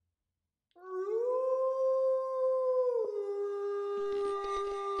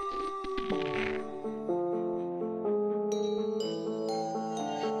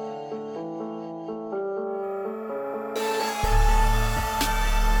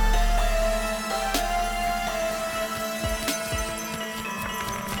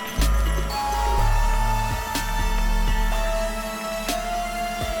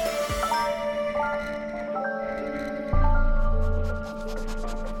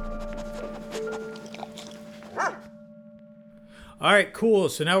All right, cool.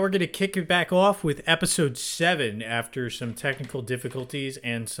 So now we're going to kick it back off with episode 7 after some technical difficulties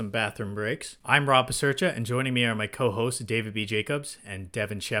and some bathroom breaks. I'm Rob Pasercha, and joining me are my co hosts, David B. Jacobs and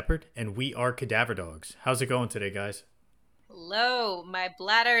Devin Shepard, and we are Cadaver Dogs. How's it going today, guys? Hello, my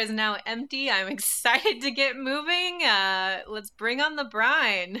bladder is now empty. I'm excited to get moving. Let's bring on the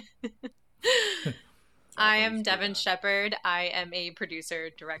brine. I am Devin Shepard. I am a producer,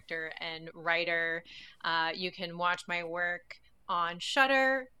 director, and writer. You can watch my work on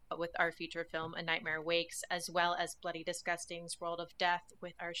Shudder with our feature film A Nightmare Wakes, as well as Bloody Disgusting's World of Death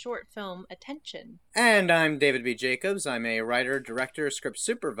with our short film Attention. And I'm David B. Jacobs. I'm a writer, director, script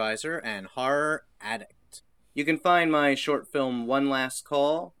supervisor, and horror addict. You can find my short film One Last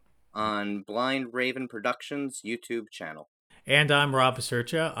Call on Blind Raven Productions YouTube channel. And I'm Rob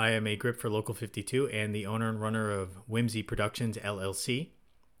Pasercha. I am a grip for Local 52 and the owner and runner of Whimsy Productions, LLC.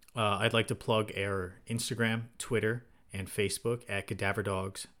 I'd like to plug our Instagram, Twitter, and Facebook at Cadaver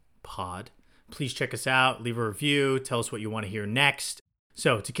Dogs Pod. Please check us out, leave a review, tell us what you want to hear next.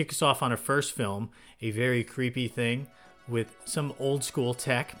 So, to kick us off on our first film, a very creepy thing with some old school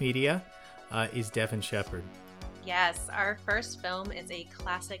tech media, is Devin Shepard. Yes, our first film is a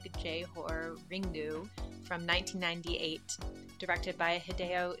classic J-horror, Ringu, from 1998, directed by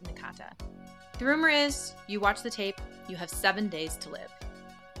Hideo Nakata. The rumor is, you watch the tape, you have 7 days to live.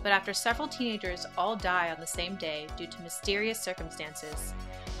 But after several teenagers all die on the same day due to mysterious circumstances,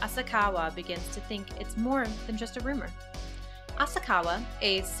 Asakawa begins to think it's more than just a rumor. Asakawa,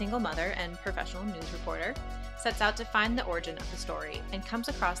 a single mother and professional news reporter, sets out to find the origin of the story and comes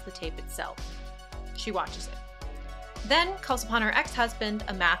across the tape itself. She watches it. Then calls upon her ex-husband,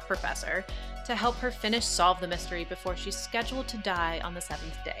 a math professor, to help her finish solve the mystery before she's scheduled to die on the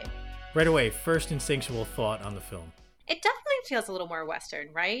 7th day. Right away, first instinctual thought on the film. It definitely feels a little more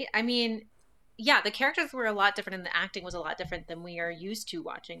Western, right? I mean, yeah, the characters were a lot different and the acting was a lot different than we are used to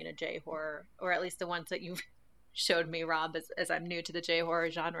watching in a J-horror, or at least the ones that you've showed me, Rob, as I'm new to the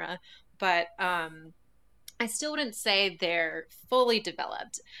J-horror genre. But I still wouldn't say they're fully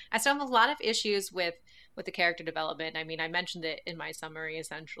developed. I still have a lot of issues with the character development. I mean, I mentioned it in my summary,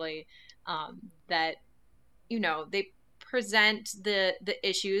 essentially, that, you know, they present the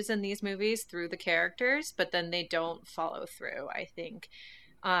issues in these movies through the characters, but then they don't follow through, I think.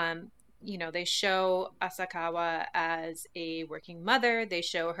 You know, they show Asakawa as a working mother. They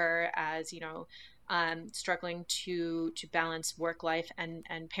show her as, you know, struggling to balance work life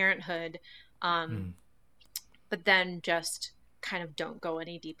and parenthood. But then just kind of don't go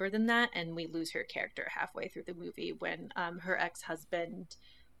any deeper than that, and we lose her character halfway through the movie when her ex-husband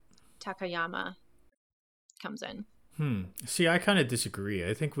Takayama comes in. See, I kind of disagree.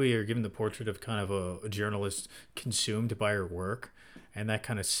 I think we are given the portrait of kind of a journalist consumed by her work, and that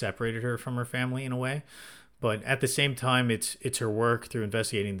kind of separated her from her family in a way. But at the same time, it's her work through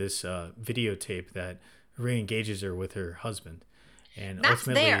investigating this videotape that re-engages her with her husband. And that's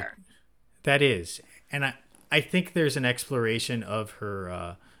ultimately, there. That is. And I think there's an exploration of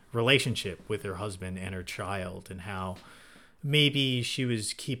her relationship with her husband and her child, and how maybe she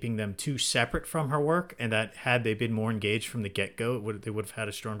was keeping them too separate from her work, and that had they been more engaged from the get-go, they would have had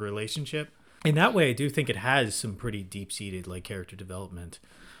a stronger relationship. In that way, I do think it has some pretty deep-seated like character development.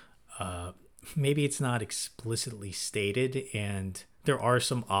 Maybe it's not explicitly stated, and there are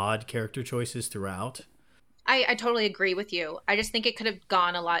some odd character choices throughout. I totally agree with you. I just think it could have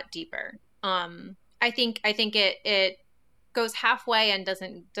gone a lot deeper. I think it goes halfway and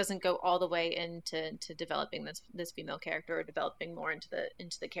doesn't go all the way into developing this female character or developing more into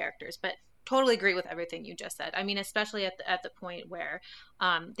the characters. But totally agree with everything you just said. I mean, especially at the point where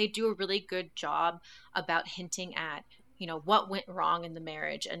they do a really good job about hinting at, you know, what went wrong in the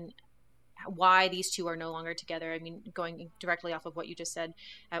marriage and why these two are no longer together. I mean, going directly off of what you just said,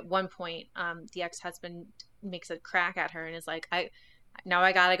 at one point, the ex-husband makes a crack at her and is like, I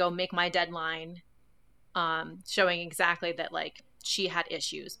gotta go make my deadline. Showing exactly that like she had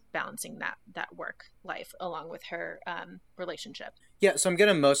issues balancing that work life along with her relationship. Yeah, so I'm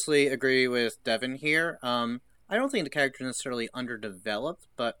gonna mostly agree with Devin here. I don't think the character is necessarily underdeveloped,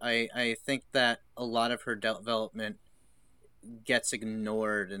 but I think that a lot of her development gets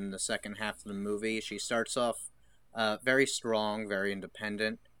ignored in the second half of the movie. She starts off very strong, very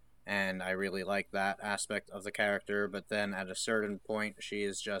independent, and I really like that aspect of the character, but then at a certain point she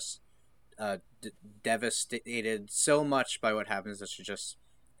is just devastated so much by what happens that she just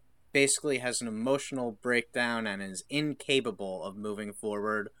basically has an emotional breakdown and is incapable of moving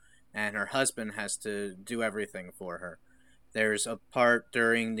forward, and her husband has to do everything for her. There's a part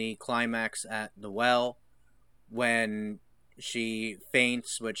during the climax at the well when she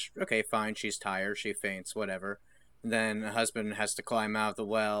faints, which, okay, fine, she's tired, she faints, whatever. then her husband has to climb out of the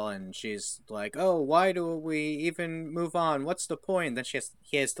well, and she's like, "Oh, why do we even move on? What's the point?" Then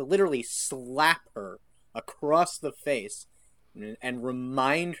he has to literally slap her across the face and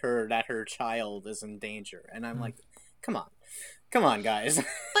remind her that her child is in danger. And I'm like, come on, guys.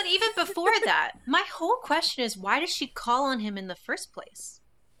 But even before that, my whole question is, why does she call on him in the first place?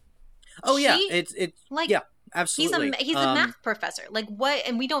 Oh yeah, it's like, yeah, absolutely. He's a math professor. Like, what?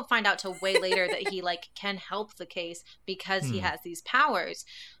 And we don't find out till way later that he like can help the case because he has these powers.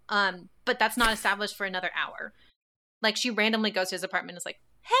 But that's not established for another hour. Like, she randomly goes to his apartment and is like,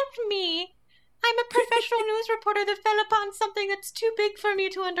 "Help me! I'm a professional news reporter that fell upon something that's too big for me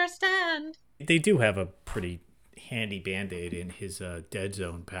to understand." They do have a pretty handy band-aid in his dead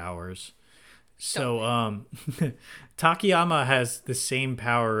zone powers. So Takayama has the same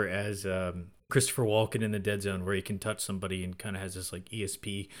power as Christopher Walken in the Dead Zone, where he can touch somebody and kind of has this like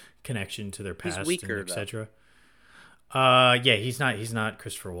ESP connection to their past. He's weaker, and etc. Yeah, he's not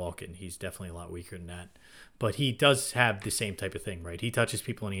Christopher Walken. He's definitely a lot weaker than that. But he does have the same type of thing, right? He touches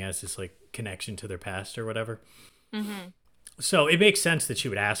people and he has this like connection to their past or whatever. Mm-hmm. So it makes sense that she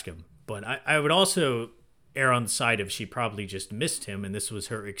would ask him. But I would also err on the side of she probably just missed him, and this was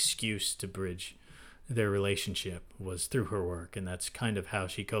her excuse to bridge their relationship was through her work, and that's kind of how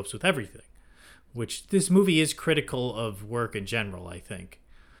she copes with everything. Which this movie is critical of work in general, I think.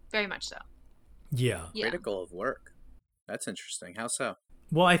 Very much so. Yeah. Critical of work. That's interesting. How so?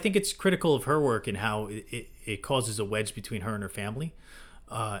 Well, I think it's critical of her work and how it causes a wedge between her and her family.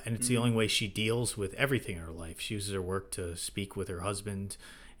 And it's the only way she deals with everything in her life. She uses her work to speak with her husband,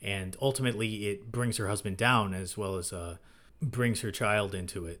 and ultimately it brings her husband down as well as brings her child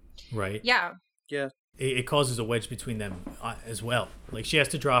into it, right? Yeah. Yeah. It causes a wedge between them as well. Like, she has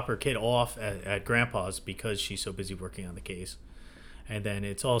to drop her kid off at grandpa's because she's so busy working on the case. And then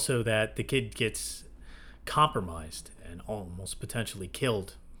it's also that the kid gets compromised and almost potentially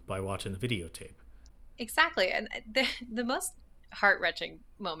killed by watching the videotape. Exactly. And the most heart-wrenching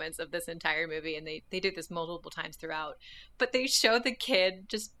moments of this entire movie, and they do this multiple times throughout, but they show the kid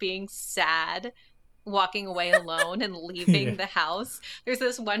just being sad, walking away alone and leaving the house. There's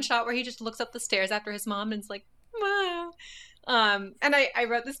this one shot where he just looks up the stairs after his mom and is like, "Wow." And I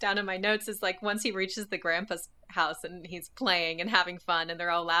wrote this down in my notes, is like, once he reaches the grandpa's house and he's playing and having fun and they're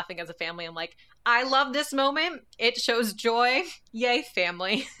all laughing as a family, I'm like, I love this moment. It shows joy. Yay,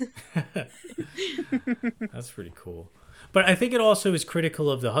 family. That's pretty cool. But I think it also is critical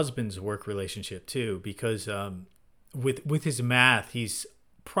of the husband's work relationship too, because with his math, he's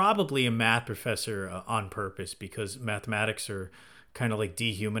probably a math professor on purpose, because mathematics are kind of like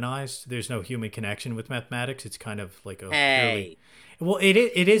dehumanized. There's no human connection with mathematics. It's kind of like a purely, well, it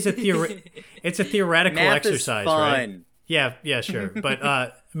is a it's a theoretical math exercise, is fun. right? Yeah, sure.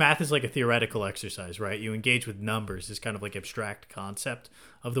 But math is like a theoretical exercise, right? You engage with numbers, this kind of like abstract concept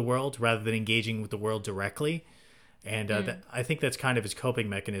of the world, rather than engaging with the world directly. And I think that's kind of his coping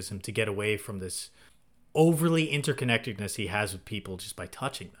mechanism to get away from this overly interconnectedness he has with people just by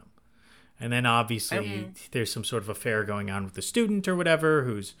touching them. And then obviously there's some sort of affair going on with the student or whatever,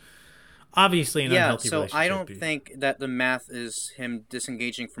 who's obviously an unhealthy relationship. I don't think that the math is him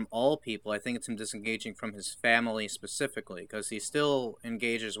disengaging from all people. I think it's him disengaging from his family specifically, because he still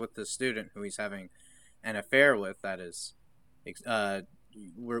engages with the student who he's having an affair with. That is,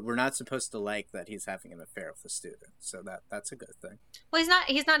 we're not supposed to like that he's having an affair with the student, so that's a good thing. Well,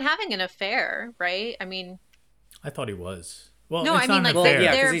 he's not having an affair, right? I mean, I thought he was. Well, no, it's I mean, not like, an affair.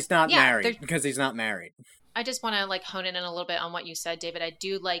 Yeah, because he's not married. they're- Because he's not married. I just want to like hone in a little bit on what you said, David. I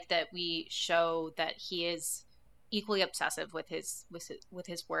do like that we show that he is equally obsessive with his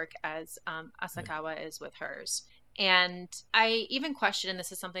work as Asakawa is with hers. And I even question, and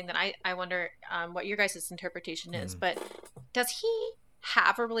this is something that I wonder what your guys' interpretation is, but does he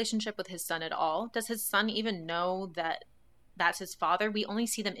have a relationship with his son at all? Does his son even know that that's his father? We only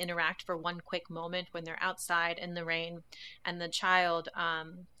see them interact for one quick moment when they're outside in the rain, and the child,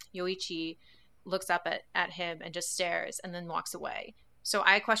 Yoichi, looks up at him and just stares and then walks away. So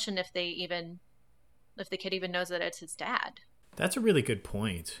I question if the kid even knows that it's his dad. That's a really good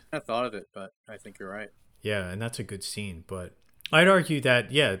point. I thought of it, but I think you're right. Yeah, and that's a good scene. But I'd argue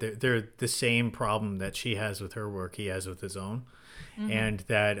that, yeah, they're the same problem that she has with her work he has with his own. Mm-hmm. And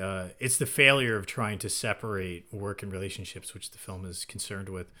that it's the failure of trying to separate work and relationships, which the film is concerned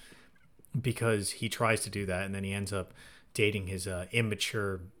with, because he tries to do that and then he ends up dating his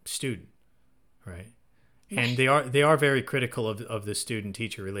immature student, right? And they are very critical of the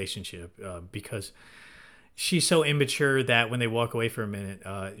student-teacher relationship because she's so immature that when they walk away for a minute,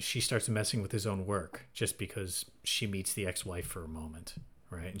 she starts messing with his own work just because she meets the ex-wife for a moment,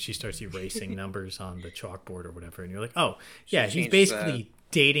 right? And she starts erasing numbers on the chalkboard or whatever, and you're like, oh, yeah, he's changed basically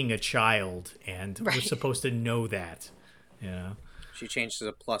dating a child, and we're Right. supposed to know that, you know? She changes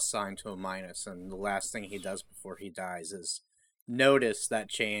a plus sign to a minus, and the last thing he does before he dies is notice that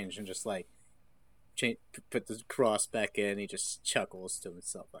change and just like put the cross back in. He just chuckles to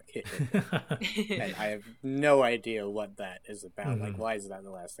himself like, and I have no idea what that is about. Like, why is that the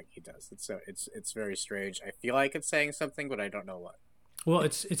last thing he does? It's very strange. I feel like it's saying something, but I don't know what. Well,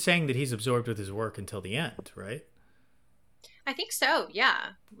 it's saying that he's absorbed with his work until the end, right? I think so.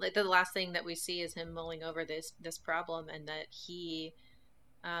 Yeah, like the last thing that we see is him mulling over this problem, and that he,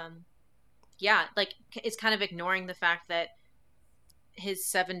 yeah, like is kind of ignoring the fact that his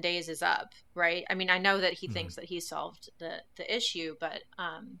 7 days is up, right? I mean, I know that he thinks that he solved the issue, but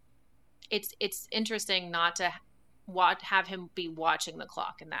it's interesting not to have him be watching the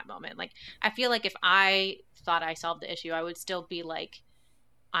clock in that moment. Like, I feel like if I thought I solved the issue, I would still be like,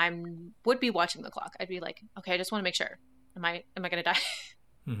 would be watching the clock. I'd be like, okay, I just want to make sure. Am I gonna die?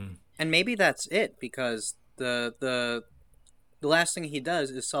 And maybe that's it, because the last thing he does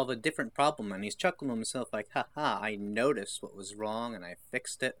is solve a different problem, and he's chuckling to himself like, haha, I noticed what was wrong and I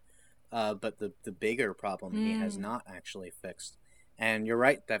fixed it. But the bigger problem he has not actually fixed. And you're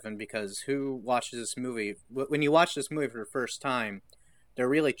right, Devin, because who watches this movie? When you watch this movie for the first time, there are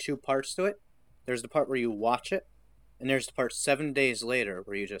really two parts to it. There's the part where you watch it, and there's the part 7 days later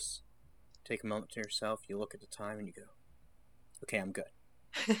where you just take a moment to yourself, you look at the time, and you go, okay, I'm good.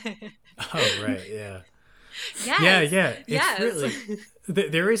 Oh, right, yeah. Yes. Yeah. It's Yes. really,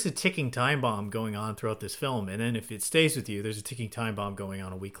 there is a ticking time bomb going on throughout this film, and then if it stays with you, there's a ticking time bomb going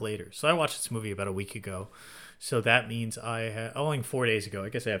on a week later. So I watched this movie about a week ago, so that means I had only 4 days ago. I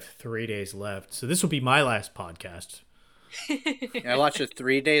guess I have 3 days left. So this will be my last podcast. I watched it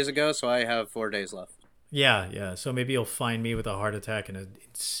 3 days ago, so I have 4 days left. Yeah. So maybe you'll find me with a heart attack and an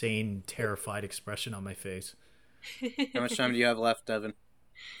insane, terrified expression on my face. How much time do you have left, Devin?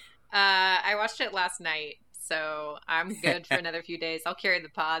 I watched it last night, so I'm good for another few days. I'll carry the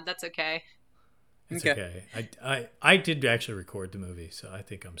pod. That's okay. It's Okay. okay. I did actually record the movie, so I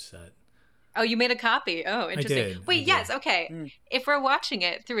think I'm set. Oh, you made a copy. Oh, interesting. did. Wait, I yes, did. okay. If we're watching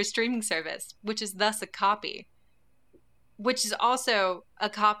it through a streaming service, which is thus a copy, which is also a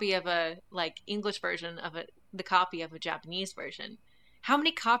copy of a English version of the copy of a Japanese version, how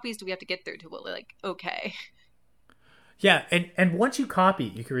many copies do we have to get through to okay? Yeah, and once you copy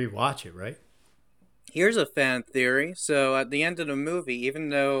it, you can rewatch it, right? Here's a fan theory. So at the end of the movie, even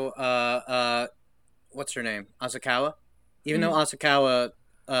though what's her name? Asakawa? Even though Asakawa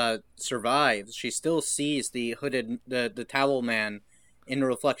survives, she still sees the hooded the towel man in the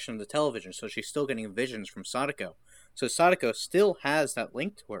reflection of the television, so she's still getting visions from Sadako. So Sadako still has that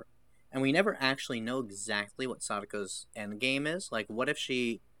link to her. And we never actually know exactly what Sadako's endgame is. Like, what if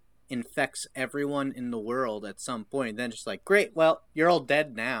she infects everyone in the world at some point, and then just like, great, well, you're all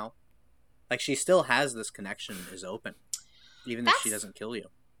dead now. Like, she still has this connection is open, even if she doesn't kill you.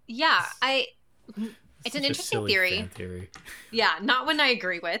 Yeah, it's an Such a interesting silly theory. fan theory. Yeah, not one I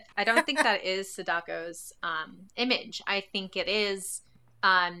agree with. I don't think that is Sadako's image. I think it is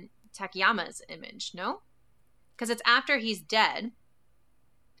Takayama's image, no? Because it's after he's dead.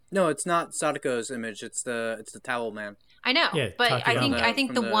 No, it's not Sadako's image. It's the towel man. I know, Yeah, but Takayama. I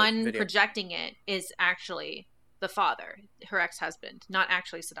think the From the one video. projecting it is actually the father, her ex-husband, not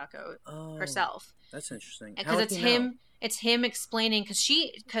actually Sadako Oh, herself. That's interesting. Because it's him. It's him explaining.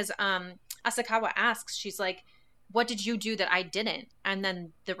 Because Asakawa asks, she's like, "What did you do that I didn't?" And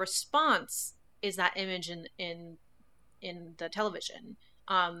then the response is that image in the television.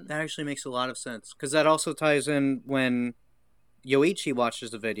 That actually makes a lot of sense, because that also ties in when Yoichi watches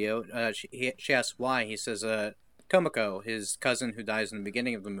the video. She asks why. He says, Tomoko, his cousin who dies in the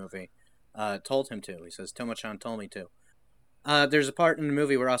beginning of the movie, told him to. He says, Tomo-chan told me to. There's a part in the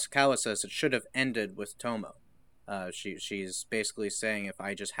movie where Asakawa says it should have ended with Tomo. She's basically saying if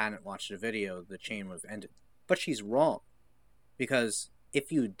I just hadn't watched the video, the chain would have ended. But she's wrong. Because if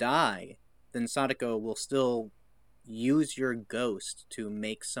you die, then Sadako will still use your ghost to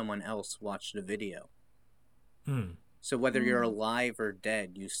make someone else watch the video. So whether you're alive or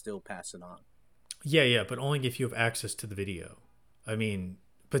dead, you still pass it on. Yeah, but only if you have access to the video. I mean,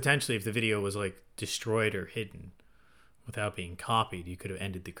 potentially if the video was like destroyed or hidden without being copied, you could have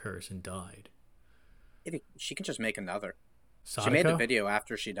ended the curse and died. She can just make another. Sadako? She made the video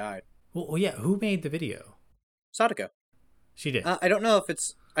after she died. Well, yeah, who made the video? Sadako. She did. I don't know if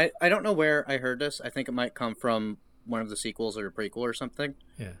it's... I don't know where I heard this. I think it might come from one of the sequels or a prequel or something.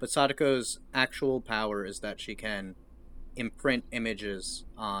 Yeah. But Sadako's actual power is that she can imprint images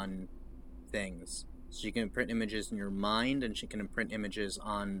on things. She can imprint images in your mind, and she can imprint images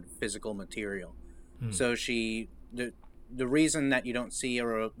on physical material. Hmm. So the reason that you don't see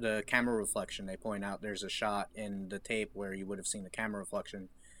the camera reflection, they point out there's a shot in the tape where you would have seen the camera reflection.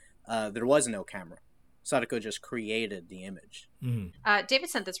 There was no camera. Sadako just created the image. David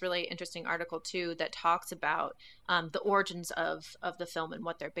sent this really interesting article too that talks about the origins of the film and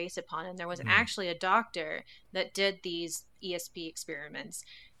what they're based upon. And there was actually a doctor that did these ESP experiments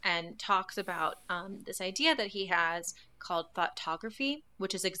and talks about this idea that he has called thoughtography,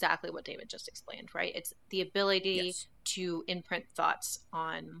 which is exactly what David just explained, right? It's the ability to imprint thoughts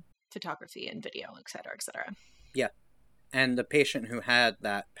on photography and video, et cetera, et cetera. Yeah. And the patient who had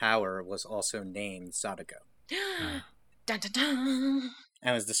that power was also named Sadako. Dun, dun, dun.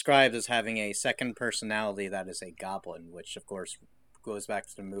 And was described as having a second personality that is a goblin, which of course goes back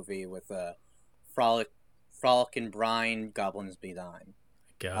to the movie with Frolic and Brine, Goblins Be Thine.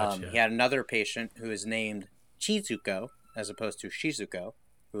 Gotcha. He had another patient who is named Chizuko, as opposed to Shizuko,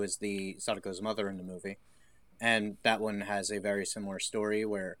 who is the Sadako's mother in the movie. And that one has a very similar story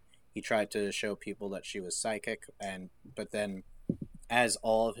where he tried to show people that she was psychic, but then as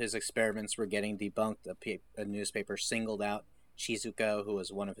all of his experiments were getting debunked, a newspaper singled out Shizuko, who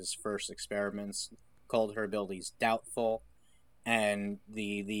was one of his first experiments, called her abilities doubtful, and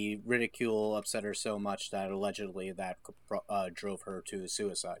the ridicule upset her so much that allegedly that drove her to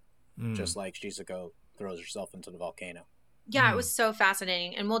suicide, just like Shizuko throws herself into the volcano. Yeah, it was so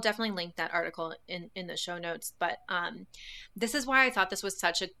fascinating, and we'll definitely link that article in the show notes. But this is why I thought this was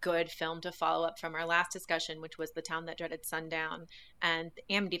such a good film to follow up from our last discussion, which was The Town That Dreaded Sundown and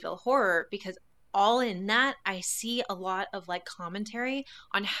Amityville Horror, because all in that, I see a lot of like commentary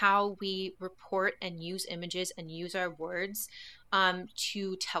on how we report and use images and use our words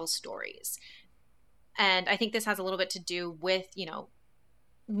to tell stories. And I think this has a little bit to do with,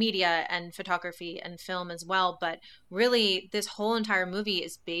 media and photography and film as well, but really this whole entire movie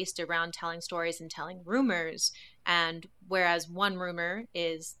is based around telling stories and telling rumors. And whereas one rumor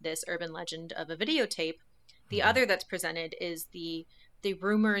is this urban legend of a videotape, the other that's presented is the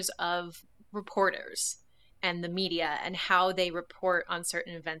rumors of reporters and the media and how they report on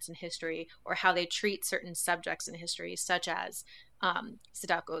certain events in history or how they treat certain subjects in history, such as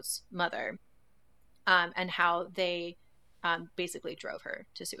Sadako's mother, and how they basically drove her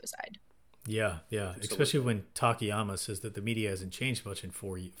to suicide. Yeah. Absolutely. Especially when Takayama says that the media hasn't changed much in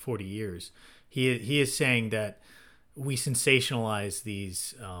 40 years. He is saying that we sensationalize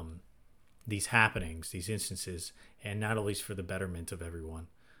these happenings, these instances, and not always for the betterment of everyone.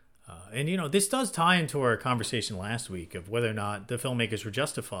 And this does tie into our conversation last week of whether or not the filmmakers were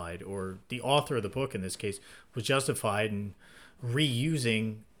justified, or the author of the book in this case was justified in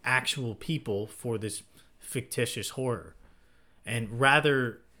reusing actual people for this fictitious horror. And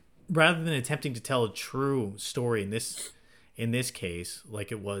rather than attempting to tell a true story in this case,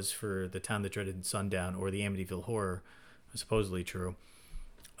 like it was for The Town That Dreaded Sundown or the Amityville Horror, supposedly true,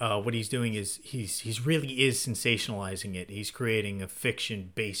 what he's doing is he's really is sensationalizing it. He's creating a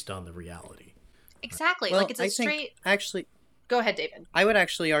fiction based on the reality. Exactly. Well, like it's a straight. Actually, go ahead, David. I would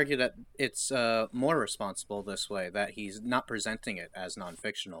actually argue that it's more responsible this way, that he's not presenting it as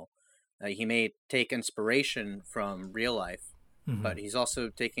non-fictional. He may take inspiration from real life, but he's also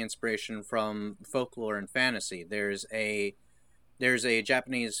taking inspiration from folklore and fantasy. There's a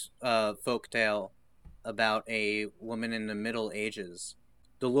Japanese folktale about a woman in the Middle Ages.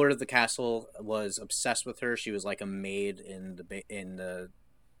 The Lord of the Castle was obsessed with her. She was like a maid in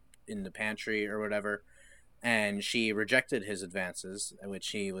the pantry or whatever, and she rejected his advances, which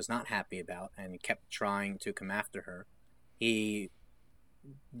he was not happy about, and kept trying to come after her. He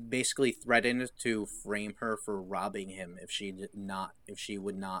basically threatened to frame her for robbing him if she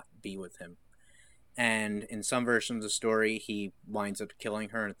would not be with him. And in some versions of the story, he winds up killing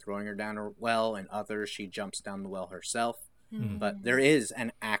her and throwing her down a well, and others she jumps down the well herself. But there is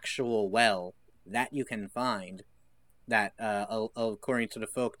an actual well that you can find that, according to the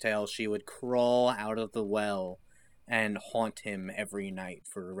folktale, she would crawl out of the well and haunt him every night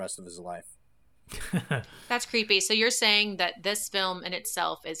for the rest of his life. That's creepy. So you're saying that this film in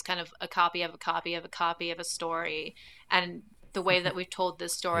itself is kind of a copy of a copy of a copy of a story, and the way that we've told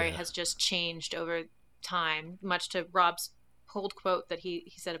this story has just changed over time, much to Rob's old quote that he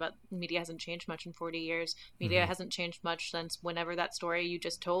said about media hasn't changed much in 40 years. Media hasn't changed much since whenever that story you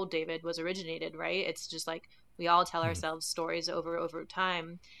just told, David, was originated, right? It's just like we all tell ourselves stories over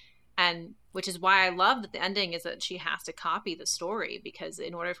time. And which is why I love that the ending is that she has to copy the story, because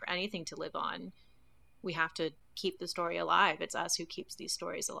in order for anything to live on, we have to keep the story alive. It's us who keeps these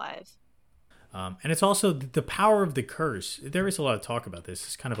stories alive. And it's also the power of the curse. There is a lot of talk about this.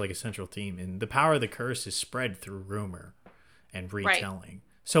 It's kind of like a central theme. And the power of the curse is spread through rumor and retelling. Right.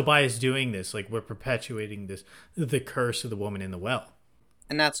 So by us doing this, like, we're perpetuating the curse of the woman in the well.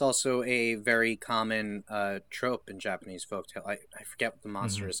 And that's also a very common trope in Japanese folktale. I forget what the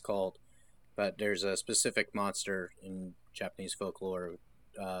monster is called, but there's a specific monster in Japanese folklore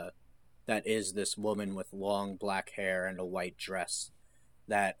that is this woman with long black hair and a white dress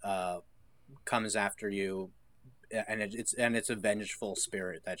that comes after you, and it's a vengeful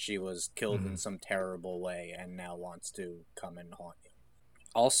spirit that she was killed in some terrible way and now wants to come and haunt you.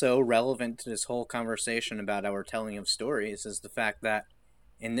 Also relevant to this whole conversation about our telling of stories is the fact that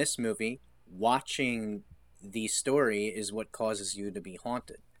in this movie, watching the story is what causes you to be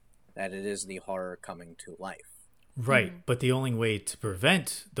haunted. That it is the horror coming to life. Right, but the only way to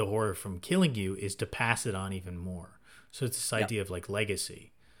prevent the horror from killing you is to pass it on even more. So it's this idea of like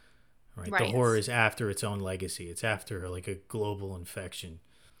legacy. Right? The horror is after its own legacy. It's after like a global infection.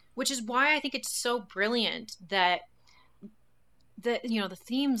 Which is why I think it's so brilliant that the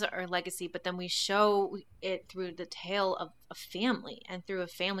themes are legacy, but then we show it through the tale of a family and through a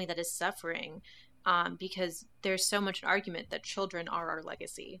family that is suffering, because there's so much argument that children are our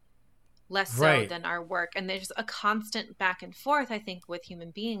legacy, less so than our work. And there's a constant back and forth, I think, with human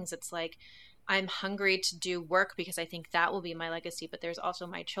beings. It's like, I'm hungry to do work because I think that will be my legacy, but there's also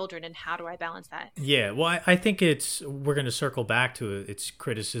my children, and how do I balance that? Yeah, well, I think we're going to circle back to its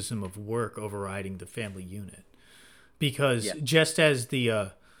criticism of work overriding the family unit. Because just as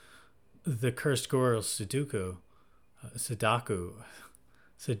the cursed girl Sudoku,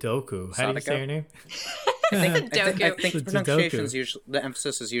 how do you say her name? I think pronunciation's usually, the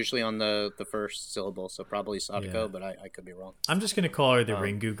emphasis is usually on the first syllable, so probably Sadako, but I could be wrong. I'm just going to call her the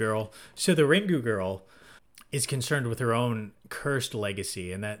Ringu girl. So the Ringu girl is concerned with her own cursed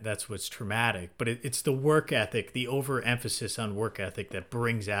legacy, and that's what's traumatic. But it's the work ethic, the overemphasis on work ethic that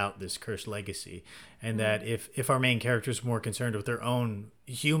brings out this cursed legacy. And that if our main character is more concerned with their own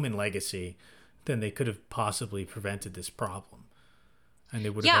human legacy, then they could have possibly prevented this problem. And they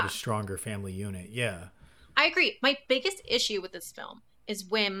would have had a stronger family unit. Yeah. I agree. My biggest issue with this film is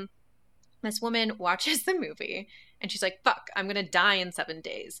when this woman watches the movie and she's like, fuck, I'm going to die in 7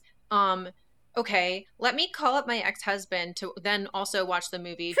 days. Okay, let me call up my ex-husband to then also watch the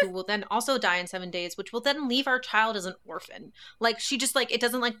movie, who will then also die in 7 days, which will then leave our child as an orphan. Like, she just, like, it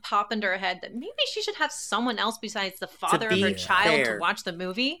doesn't, like, pop into her head that maybe she should have someone else besides the father of her child to watch the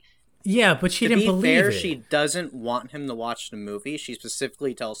movie. Yeah, but she didn't believe it. She doesn't want him to watch the movie. She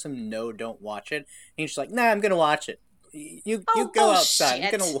specifically tells him, no, don't watch it. And he's like, nah, I'm going to watch it. You go outside.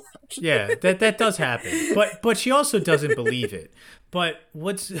 I'm going to watch it. Yeah, that does happen. But she also doesn't believe it. But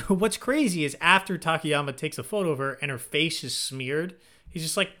what's crazy is after Takayama takes a photo of her and her face is smeared, he's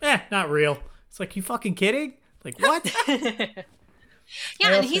just like, not real. It's like, you fucking kidding? Like, what?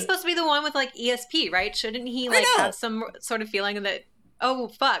 Yeah, and he's supposed to be the one with, like, ESP, right? Shouldn't he, like, have some sort of feeling that, oh,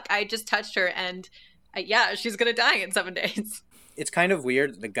 fuck, I just touched her and, she's going to die in 7 days. It's kind of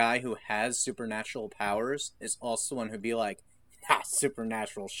weird that the guy who has supernatural powers is also the one who'd be like,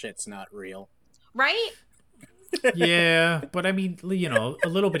 supernatural shit's not real. Right? Yeah, but I mean, a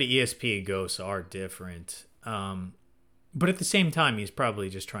little bit of ESP and ghosts are different. But at the same time, he's probably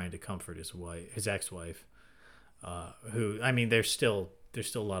just trying to comfort his ex-wife, who, I mean, there's still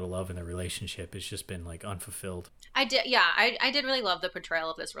a lot of love in their relationship. It's just been, like, unfulfilled. I did really love the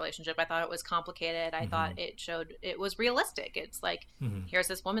portrayal of this relationship. I thought it was complicated. I thought it was realistic. It's like, here's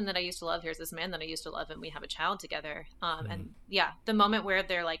this woman that I used to love, here's this man that I used to love, and we have a child together. And the moment where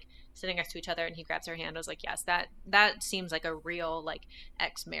they're, like, sitting next to each other and he grabs her hand, I was like, yes, that seems like a real, like,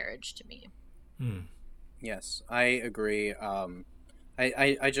 ex-marriage to me. Yes, I agree.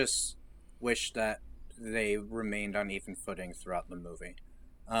 I just wish that they remained on even footing throughout the movie.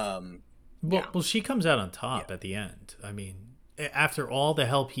 Well, she comes out on top at the end. I mean, after all the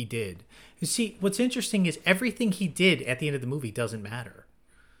help he did. You see, what's interesting is everything he did at the end of the movie doesn't matter.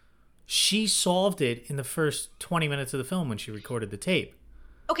 She solved it in the first 20 minutes of the film when she recorded the tape.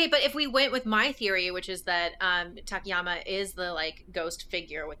 Okay, but if we went with my theory, which is that Takayama is the, like, ghost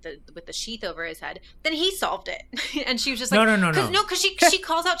figure with the sheath over his head, then he solved it. And she was just like, no. Because she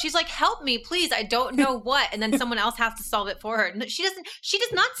calls out, she's like, help me, please, I don't know what. And then someone else has to solve it for her. She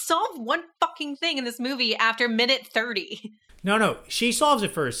does not solve one fucking thing in this movie after minute 30. No, she solves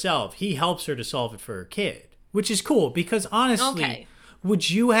it for herself. He helps her to solve it for her kid, which is cool because honestly... Okay.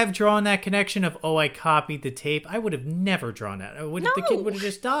 Would you have drawn that connection of, I copied the tape? I would have never drawn that. The kid would have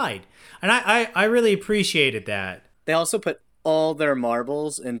just died. And I really appreciated that. They also put all their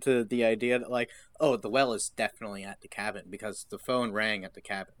marbles into the idea that, like, oh, the well is definitely at the cabin because the phone rang at the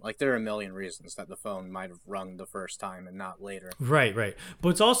cabin. Like, there are a million reasons that the phone might have rung the first time and not later. Right, right. But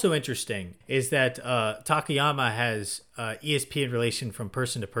what's also interesting is that Takayama has ESP relation from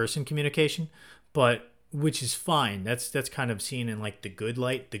person to person communication, but which is fine. That's kind of seen in like the good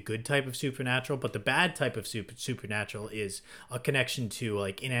light, the good type of supernatural. But the bad type of supernatural is a connection to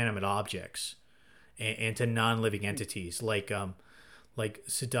like inanimate objects and to non-living entities, like the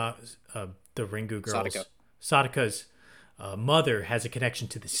Ringu girls. Sadaka's mother has a connection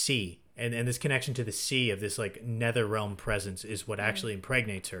to the sea, and this connection to the sea of this like nether realm presence is what actually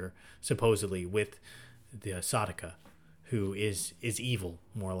impregnates her, supposedly, with the Sadaka, who is evil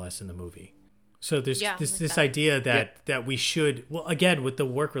more or less in the movie. So there's this idea that we should, well, again, with the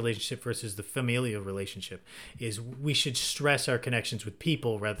work relationship versus the familial relationship, is we should stress our connections with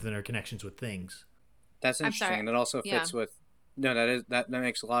people rather than our connections with things. That's interesting, and it also fits with. No, that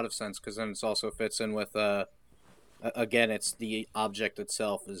makes a lot of sense, because then it also fits in with. Again, it's the object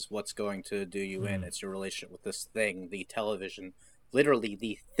itself is what's going to do you in. It's your relationship with this thing, the television, literally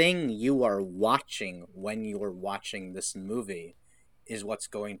the thing you are watching when you are watching this movie, is what's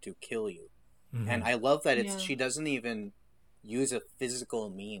going to kill you. Mm-hmm. And I love that she doesn't even use a physical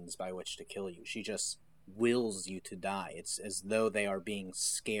means by which to kill you. She just wills you to die. It's as though they are being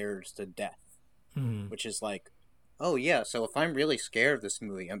scared to death. Mm-hmm. Which is like, oh yeah, so if I'm really scared of this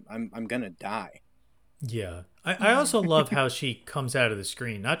movie, I'm gonna die. Yeah, I also love how she comes out of the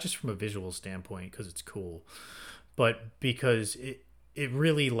screen, not just from a visual standpoint because it's cool, but because it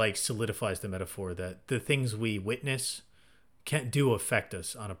really like solidifies the metaphor that the things we witness do affect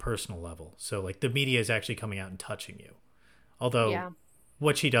us on a personal level. So like the media is actually coming out and touching you. Although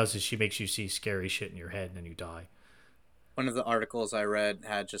what she does is she makes you see scary shit in your head and then you die. One of the articles I read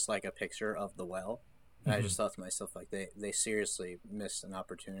had just like a picture of the well. And I just thought to myself, like, they seriously missed an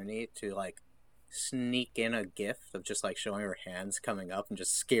opportunity to like sneak in a gif of just like showing her hands coming up and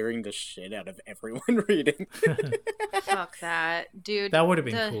just scaring the shit out of everyone reading. Fuck that, dude. That would have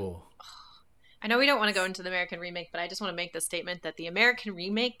been cool. I know we don't want to go into the American remake, but I just want to make the statement that the American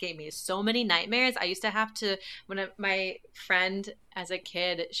remake gave me so many nightmares. I used to have to, my friend as a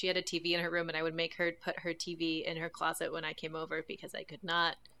kid, she had a TV in her room, and I would make her put her TV in her closet when I came over because I could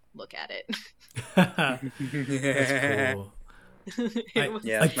not look at it. That's cool.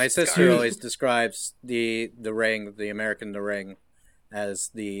 My sister always describes the Ring, the American The Ring, as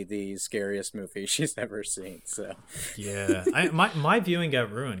the scariest movie she's ever seen. So yeah, my viewing got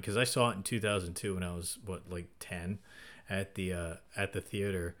ruined because I saw it in 2002 when I was 10 at the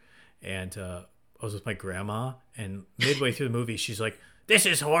theater, and I was with my grandma, and midway through the movie she's like, "This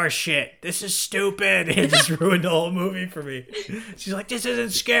is horse shit. This is stupid." It just ruined the whole movie for me. She's like, "This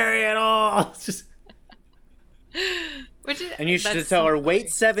isn't scary at all." It's just. And you should tell her,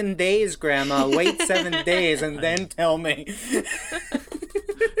 "Wait 7 days, Grandma. Wait 7 days, and then tell me."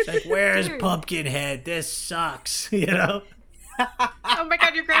 It's like, "Where's Pumpkinhead? This sucks." You know. Oh my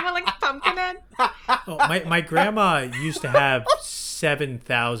god, your grandma likes Pumpkinhead. Oh, my grandma used to have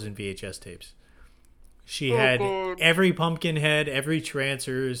 7,000 VHS tapes. She had every Pumpkinhead, every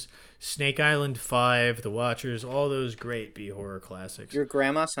Trancers, Snake Island 5, The Watchers, all those great B-horror classics. Your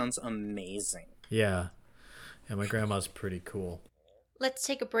grandma sounds amazing. Yeah. And my grandma's pretty cool. Let's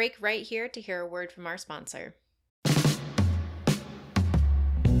take a break right here to hear a word from our sponsor.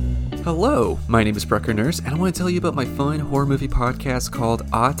 Hello, my name is Brucker Nurse, and I want to tell you about my fun horror movie podcast called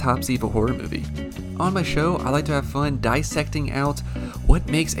Autopsy of a Horror Movie. On my show, I like to have fun dissecting out what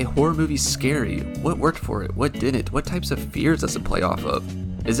makes a horror movie scary, what worked for it, what didn't, what types of fears does it play off of.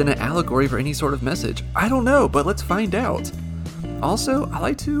 Is it an allegory for any sort of message? I don't know, but let's find out. Also, I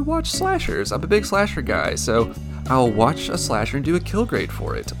like to watch slashers. I'm a big slasher guy, so I'll watch a slasher and do a kill grade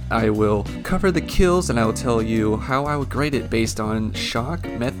for it. I will cover the kills and I will tell you how I would grade it based on shock,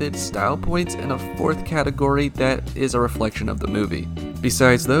 method, style points, and a fourth category that is a reflection of the movie.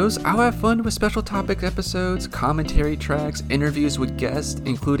 Besides those, I'll have fun with special topic episodes, commentary tracks, interviews with guests,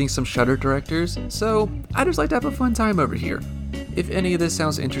 including some Shudder directors, so I just like to have a fun time over here. If any of this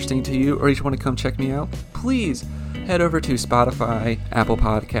sounds interesting to you or you just want to come check me out, please head over to Spotify, Apple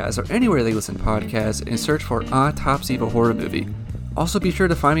Podcasts, or anywhere they listen to podcasts and search for Autopsy of a Horror Movie. Also be sure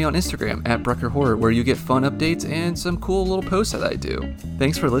to find me on Instagram at Brucker Horror, where you get fun updates and some cool little posts that I do.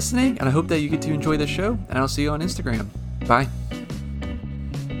 Thanks for listening, and I hope that you get to enjoy the show, and I'll see you on Instagram. Bye.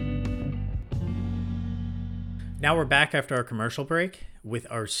 Now we're back after our commercial break with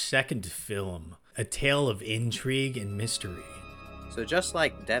our second film, A Tale of Intrigue and Mystery. So just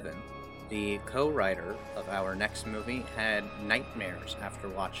like Devin, the co-writer of our next movie had nightmares after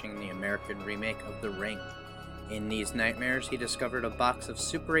watching the American remake of The Ring. In these nightmares, he discovered a box of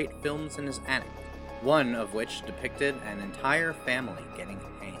Super 8 films in his attic, one of which depicted an entire family getting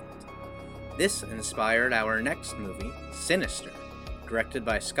hanged. This inspired our next movie, Sinister, directed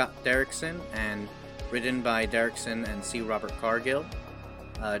by Scott Derrickson and written by Derrickson and C. Robert Cargill.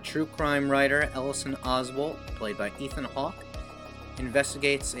 True crime writer Ellison Oswalt, played by Ethan Hawke,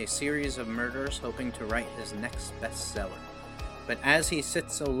 investigates a series of murders hoping to write his next bestseller. But as he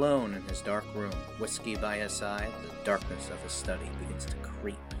sits alone in his dark room, whiskey by his side, the darkness of his study begins to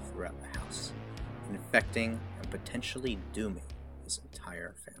creep throughout the house, infecting and potentially dooming his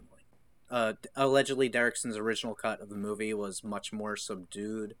entire family. Allegedly, Derrickson's original cut of the movie was much more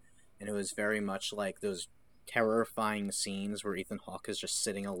subdued, and it was very much like those terrifying scenes where Ethan Hawke is just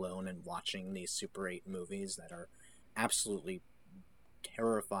sitting alone and watching these Super 8 movies that are absolutely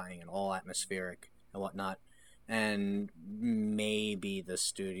terrifying and all atmospheric and whatnot. And maybe the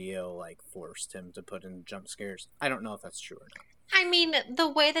studio forced him to put in jump scares. I don't know if that's true or not. I mean, the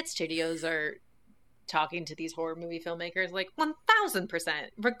way that studios are talking to these horror movie filmmakers, 1000%,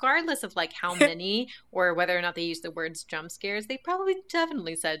 regardless of how many or whether or not they use the words jump scares, they probably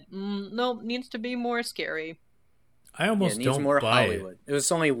definitely said, no, needs to be more scary. I almost needs don't more buy Hollywood. It was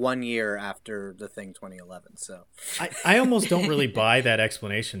only 1 year after The Thing 2011, so I almost don't really buy that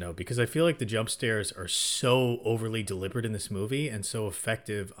explanation though, because I feel like the jump scares are so overly deliberate in this movie and so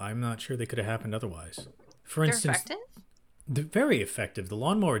effective. I'm not sure they could have happened otherwise. For They're instance, effective? they're very effective. The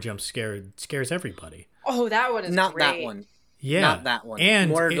lawnmower jump scare scares everybody. Oh, that one is not great. that one. Yeah, Not that one. And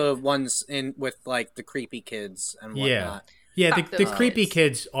more the ones in with the creepy kids and whatnot. Yeah, Fuck the those creepy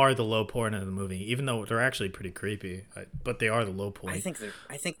kids. kids are the low point of the movie, even though they're actually pretty creepy. But they are the low point. I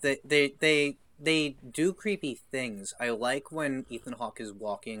think that they do creepy things. I like when Ethan Hawke is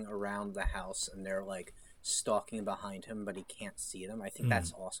walking around the house and they're stalking behind him, but he can't see them. I think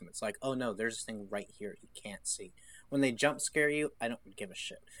that's awesome. It's oh no, there's this thing right here he can't see. When they jump scare you, I don't give a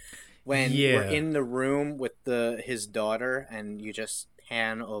shit. When we're in the room with his daughter and you just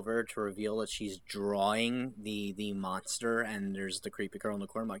pan over to reveal that she's drawing the monster and there's the creepy girl in the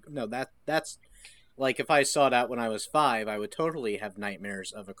corner, I'm like, no, that's if I saw that when I was 5, I would totally have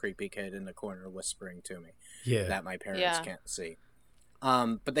nightmares of a creepy kid in the corner whispering to me that my parents can't see.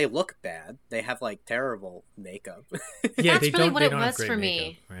 But they look bad. They have terrible makeup. Yeah, That's really what it was great for me.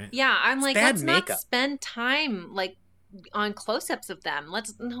 makeup, right? Yeah, I'm It's bad let's makeup. not spend time on close-ups of them.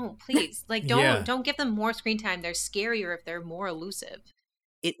 Please. Don't give them more screen time. They're scarier if they're more elusive.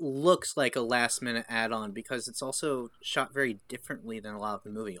 It looks like a last-minute add-on because it's also shot very differently than a lot of the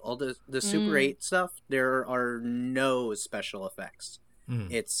movie. All the Super 8 stuff, there are no special effects.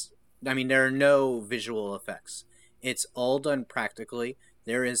 There are no visual effects. It's all done practically.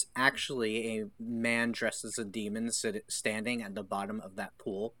 There is actually a man dressed as a demon standing at the bottom of that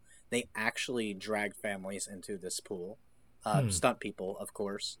pool. They actually dragged families into this pool. Stunt people, of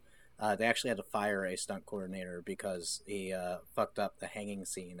course. They actually had to fire a stunt coordinator because he fucked up the hanging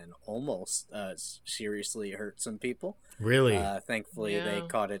scene and almost seriously hurt some people. Really? Thankfully, they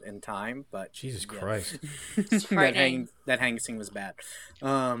caught it in time. But Jesus Christ. that hanging scene was bad.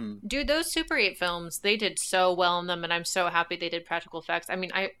 Dude, those Super 8 films, they did so well in them, and I'm so happy they did practical effects. I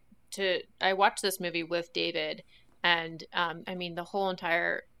mean, I watched this movie with David, and the whole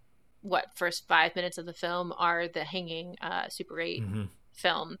entire first 5 minutes of the film are the hanging Super 8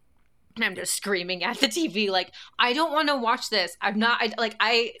 film. And I'm just screaming at the TV I don't want to watch this. I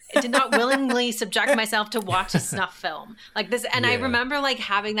did not willingly subject myself to watch a snuff film like this. And I remember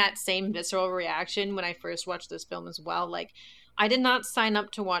having that same visceral reaction when I first watched this film as well. I did not sign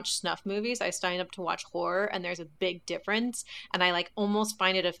up to watch snuff movies. I signed up to watch horror, and there's a big difference. And I almost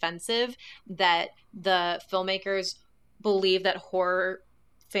find it offensive that the filmmakers believe that horror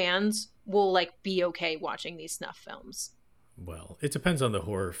fans will be okay watching these snuff films. Well, it depends on the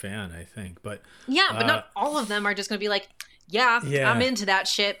horror fan, I think. But but not all of them are just going to be I'm into that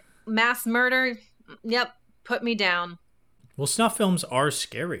shit. Mass murder, yep, put me down. Well, snuff films are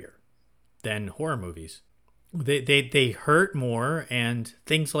scarier than horror movies. They hurt more, and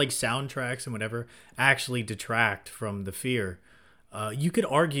things like soundtracks and whatever actually detract from the fear. You could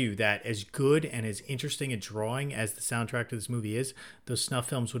argue that as good and as interesting a drawing as the soundtrack to this movie is, those snuff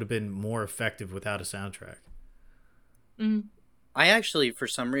films would have been more effective without a soundtrack. I actually, for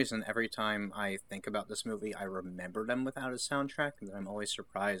some reason, every time I think about this movie, I remember them without a soundtrack, and I'm always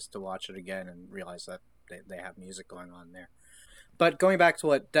surprised to watch it again and realize that they have music going on there. But going back to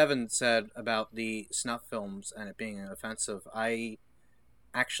what Devin said about the snuff films and it being offensive, I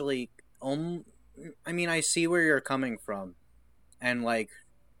actually, I see where you're coming from, and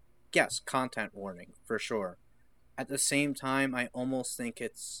yes, content warning, for sure. At the same time, I almost think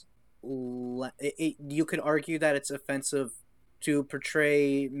it's you could argue that it's offensive to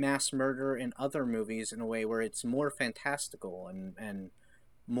portray mass murder in other movies in a way where it's more fantastical and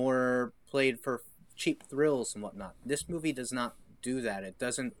more played for cheap thrills and whatnot. This movie does not do that. It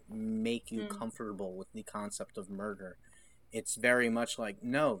doesn't make you comfortable with the concept of murder. It's very much like,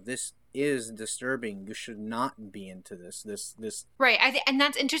 no, this is disturbing. You should not be into this. Right. And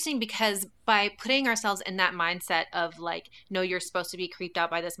that's interesting because by putting ourselves in that mindset of like, no, you're supposed to be creeped out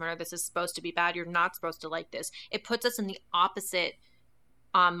by this murder. This is supposed to be bad. You're not supposed to like this. It puts us in the opposite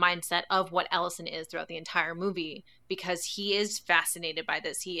mindset of what Ellison is throughout the entire movie, because he is fascinated by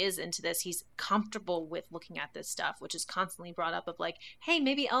this. He is into this. He's comfortable with looking at this stuff, which is constantly brought up of like, hey,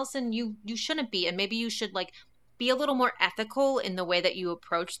 maybe Ellison, you shouldn't be, and maybe you should like be a little more ethical in the way that you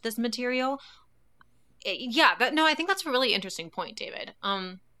approach this material. I think that's a really interesting point, David.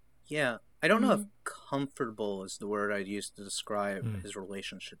 Yeah, I don't know if comfortable is the word I'd use to describe his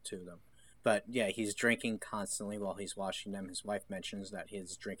relationship to them. But yeah, he's drinking constantly while he's watching them. His wife mentions that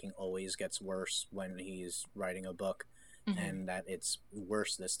his drinking always gets worse when he's writing a book, and that it's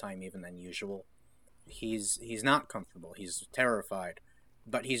worse this time even than usual. He's not comfortable. He's terrified.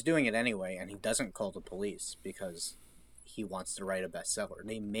 But he's doing it anyway, and he doesn't call the police because he wants to write a bestseller.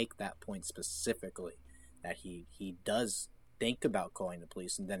 They make that point specifically, that he does think about calling the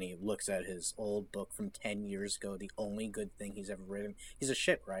police, and then he looks at his old book from 10 years ago, the only good thing he's ever written. He's a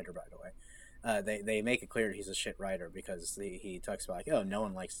shit writer, by the way. They make it clear he's a shit writer because he talks about, like, oh, no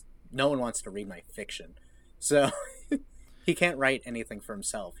one wants to read my fiction. So he can't write anything for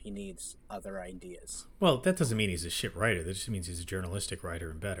himself. He needs other ideas. Well, that doesn't mean he's a shit writer. That just means he's a journalistic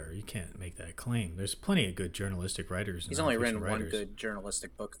writer and better. You can't make that claim. There's plenty of good journalistic writers. He's only written one good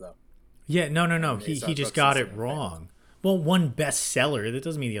journalistic book, though. Yeah, no. He just got it wrong. Well, one bestseller, that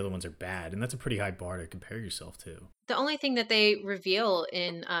doesn't mean the other ones are bad, and that's a pretty high bar to compare yourself to. The only thing that they reveal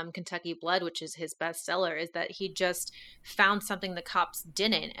in Kentucky Blood, which is his bestseller, is that he just found something the cops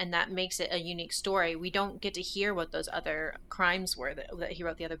didn't, and that makes it a unique story. We don't get to hear what those other crimes were that he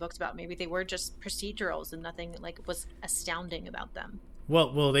wrote the other books about. Maybe they were just procedurals and nothing like was astounding about them.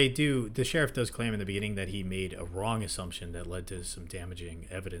 Well, they do. The sheriff does claim in the beginning that he made a wrong assumption that led to some damaging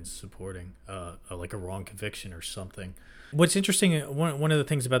evidence supporting, like a wrong conviction or something. What's interesting, one of the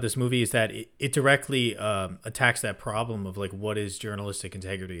things about this movie is that it directly attacks that problem of like what is journalistic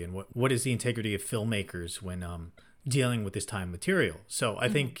integrity and what is the integrity of filmmakers when dealing with this time material. So I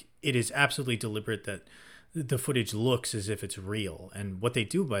think it is absolutely deliberate that the footage looks as if it's real, and what they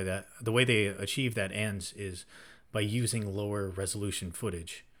do by that, the way they achieve that ends is by using lower resolution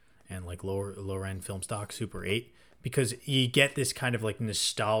footage and like lower end film stock, Super 8, because you get this kind of like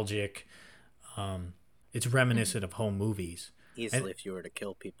nostalgic, it's reminiscent of home movies. Easily, if you were to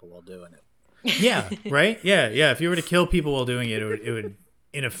kill people while doing it. Yeah, right? Yeah. If you were to kill people while doing it, it would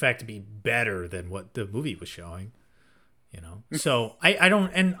in effect be better than what the movie was showing. You know? So I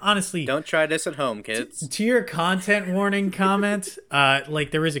don't, and honestly, don't try this at home, kids. To your content warning comment,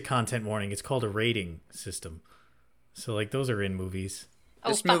 like there is a content warning. It's called a rating system. So, like, those are in movies.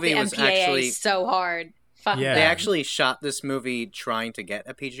 This movie was actually so hard. Fuck yeah. They actually shot this movie trying to get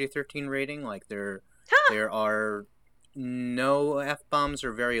a PG-13 rating. Like, there are no F-bombs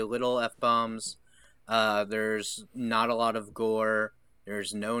or very little F-bombs. There's not a lot of gore.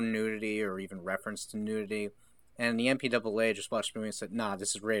 There's no nudity or even reference to nudity. And the MPAA just watched the movie and said, nah,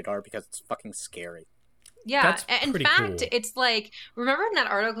 this is rated R because it's fucking scary. Yeah, in fact, cool. It's like, remember when that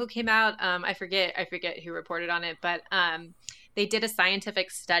article came out? I forget who reported on it, but they did a scientific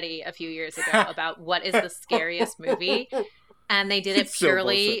study a few years ago about what is the scariest movie, and they did it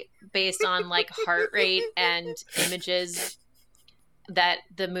purely based on like heart rate and images that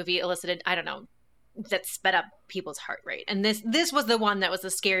the movie elicited. I don't know, that sped up people's heart rate, and this was the one that was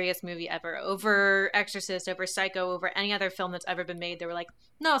the scariest movie ever, over Exorcist, over Psycho, over any other film that's ever been made. They were like,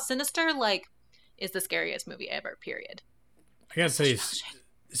 no, Sinister, like, is the scariest movie ever, period. I gotta say,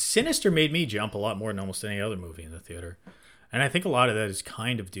 Sinister made me jump a lot more than almost any other movie in the theater. And I think a lot of that is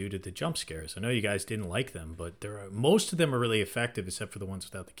kind of due to the jump scares. I know you guys didn't like them, but most of them are really effective except for the ones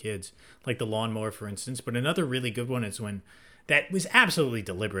without the kids. Like the lawnmower, for instance. But another really good one is when, that was absolutely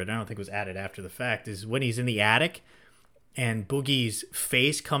deliberate, I don't think it was added after the fact, is when he's in the attic and Boogie's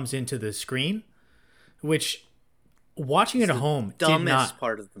face comes into the screen, which, watching it at home, dumbest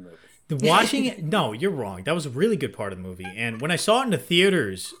part of the movie. Watching it, no, you're wrong. That was a really good part of the movie. And when I saw it in the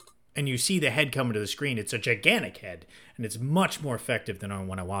theaters and you see the head coming to the screen, it's a gigantic head. And it's much more effective than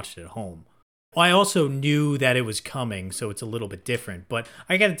when I watched it at home. I also knew that it was coming, so it's a little bit different. But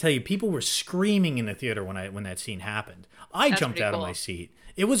I got to tell you, people were screaming in the theater when that scene happened. I jumped out of my seat.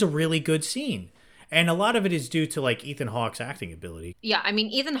 It was a really good scene. And a lot of it is due to like Ethan Hawke's acting ability. Yeah, I mean,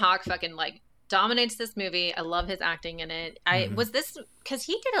 Ethan Hawke fucking like dominates this movie. I love his acting in it. I was this because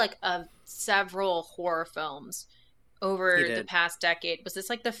he did like several horror films over the past decade. Was this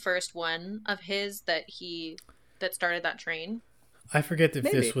like the first one of his that started that train? I forget if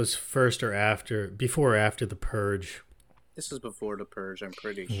this was first or before or after The Purge. This was before The Purge, I'm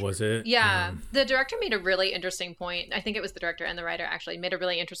pretty sure. Was it? Yeah. The director made a really interesting point. I think it was the director and the writer actually made a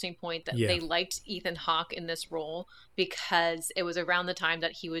really interesting point that they liked Ethan Hawke in this role because it was around the time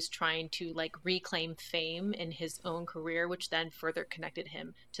that he was trying to like reclaim fame in his own career, which then further connected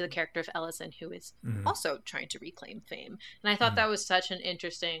him to the character of Ellison, who is also trying to reclaim fame. And I thought that was such an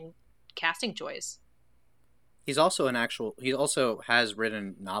interesting casting choice. He also has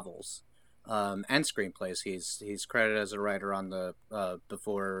written novels. And screenplays. He's credited as a writer on the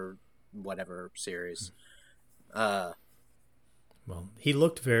Before Whatever series. Well, he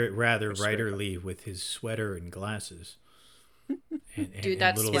looked rather writerly with his sweater and glasses. Dude,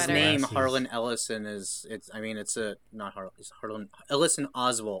 that sweater. His name Harlan Ellison Ellison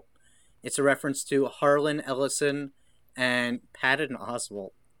Oswalt. It's a reference to Harlan Ellison and Patton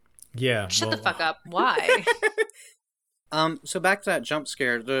Oswalt. Yeah. Shut the fuck up. Why? So back to that jump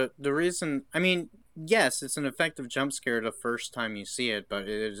scare. The reason, I mean, yes, it's an effective jump scare the first time you see it, but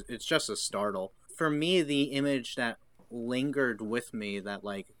it's just a startle. For me, the image that lingered with me that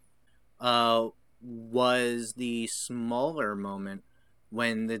was the smaller moment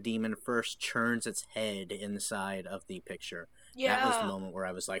when the demon first turns its head inside of the picture. Yeah. That was the moment where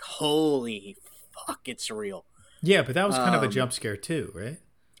I was like, holy fuck, it's real. Yeah, but that was kind of a jump scare too, right?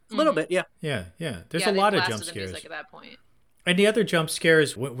 A little bit, yeah. Yeah. There's a lot of jump scares. At that point. And the other jump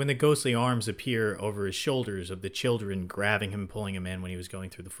scares when the ghostly arms appear over his shoulders of the children grabbing him, pulling him in when he was going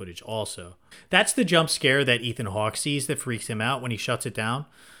through the footage also. That's the jump scare that Ethan Hawke sees that freaks him out when he shuts it down.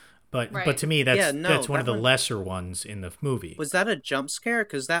 But to me, that's one of the lesser ones in the movie. Was that a jump scare?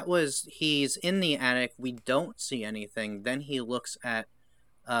 Because he's in the attic, we don't see anything, then he looks at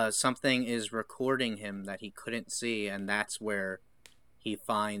something is recording him that he couldn't see, and that's where he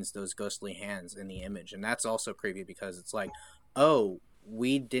finds those ghostly hands in the image. And that's also creepy because it's like, oh,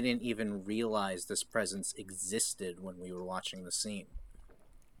 we didn't even realize this presence existed when we were watching the scene.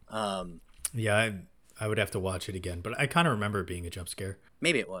 Yeah, I would have to watch it again, but I kind of remember it being a jump scare.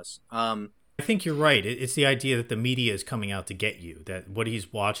 Maybe it was. I think you're right. It's the idea that the media is coming out to get you, that what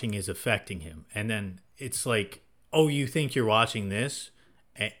he's watching is affecting him. And then it's like, oh, you think you're watching this?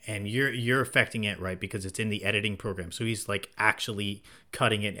 And you're affecting it, right? Because it's in the editing program. So he's like actually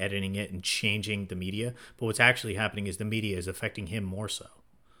cutting it, editing it, and changing the media. But what's actually happening is the media is affecting him more so.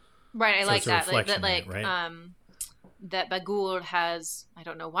 Right, I like that. Right? That Bagul has, I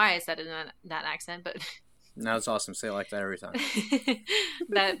don't know why I said it in that accent, but no, it's awesome. Say it like that every time.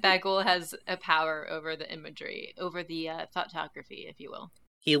 That Bagul has a power over the imagery, over the photography, if you will.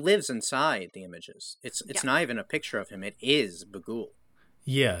 He lives inside the images. It's not even a picture of him. It is Bagul.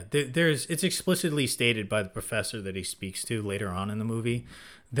 Yeah, it's explicitly stated by the professor that he speaks to later on in the movie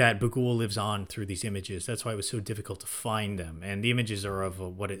that Bagul lives on through these images. That's why it was so difficult to find them. And the images are of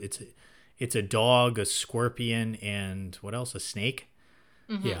it's a dog, a scorpion, and what else? A snake?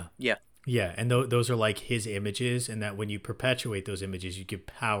 Mm-hmm. Yeah, and those are like his images, and that when you perpetuate those images, you give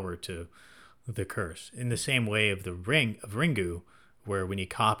power to the curse. In the same way of the ring of Ringu, where when you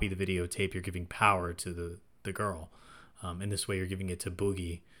copy the videotape, you're giving power to the girl. In this way, you're giving it to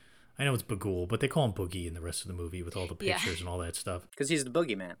Boogie. I know it's Bagul, but they call him Boogie in the rest of the movie with all the pictures and all that stuff. Because he's the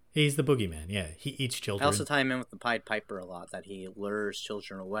boogeyman. He's the boogeyman, yeah. He eats children. I also tie him in with the Pied Piper a lot, that he lures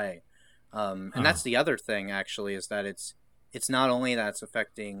children away. And that's the other thing, actually, is that it's not only that it's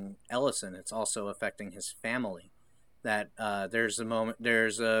affecting Ellison, it's also affecting his family. That there's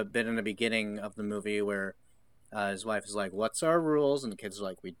a bit in the beginning of the movie where his wife is like, "What's our rules?" And the kids are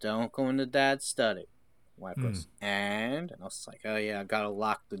like, "We don't go into Dad's study." Wife goes, and I was like, oh yeah, I've got to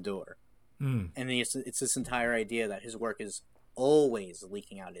lock the door. And it's this entire idea that his work is always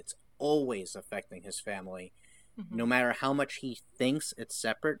leaking out. It's always affecting his family. Mm-hmm. No matter how much he thinks it's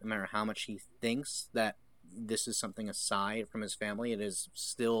separate, no matter how much he thinks that this is something aside from his family, it is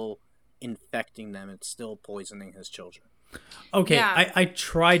still infecting them. It's still poisoning his children. Okay, yeah. I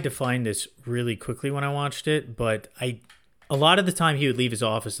tried to find this really quickly when I watched it, but a lot of the time he would leave his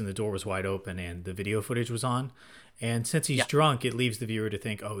office and the door was wide open and the video footage was on. And since he's drunk, it leaves the viewer to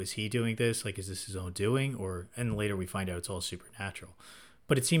think, oh, is he doing this? Like, is this his own doing? And later we find out it's all supernatural.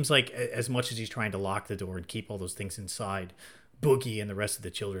 But it seems like as much as he's trying to lock the door and keep all those things inside, Boogie and the rest of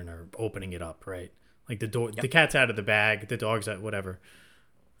the children are opening it up, right? Like the door, the cat's out of the bag, the dog's out, whatever.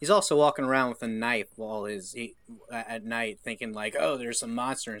 He's also walking around with a knife at night, thinking like, "Oh, there's some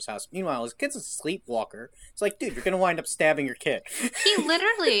monster in his house." Meanwhile, his kid's a sleepwalker. It's like, dude, you're gonna wind up stabbing your kid. He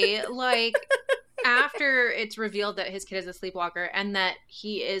literally, like, after it's revealed that his kid is a sleepwalker and that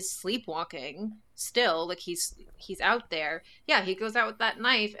he is sleepwalking still, like he's out there. Yeah, he goes out with that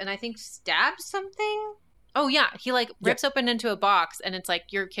knife and I think stabs something. Oh yeah, he like rips open into a box and it's like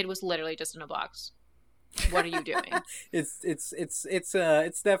your kid was literally just in a box. What are you doing? It's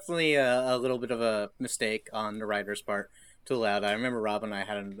definitely a little bit of a mistake on the writer's part to allow that. I remember Rob and I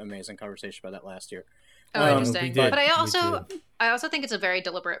had an amazing conversation about that last year. Oh, interesting. But I We also think it's a very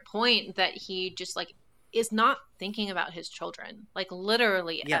deliberate point that he just like is not thinking about his children, like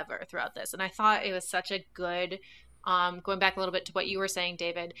literally ever throughout this. And I thought it was such a good, going back a little bit to what you were saying,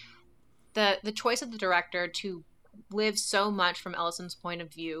 David, the choice of the director to live so much from Ellison's point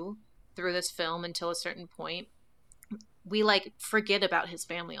of view through this film until a certain point, we like forget about his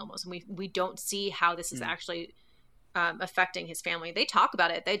family almost, and we don't see how this is actually affecting his family. They talk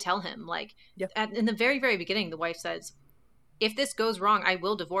about it. They tell him like in the very, very beginning, the wife says, if this goes wrong, I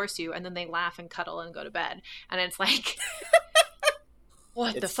will divorce you. And then they laugh and cuddle and go to bed. And it's like,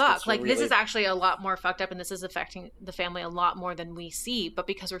 what the fuck? Like, this is actually a lot more fucked up, and this is affecting the family a lot more than we see. But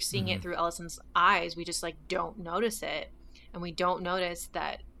because we're seeing it through Ellison's eyes, we just like don't notice it. And we don't notice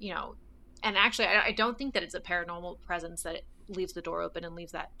that, you know, and actually I don't think that it's a paranormal presence that it leaves the door open and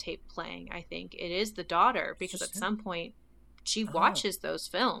leaves that tape playing. I think it is the daughter, because at some point she watches those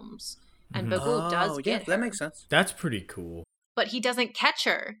films and Bagul does get her. That makes sense. That's pretty cool. But he doesn't catch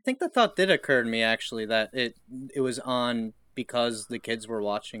her. I think the thought did occur to me actually that it was on because the kids were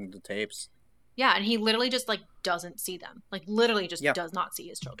watching the tapes. Yeah, and he literally just like doesn't see them. Like literally just does not see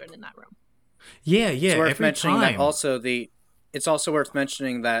his children in that room. Yeah. It's worth every mentioning time. that also it's also worth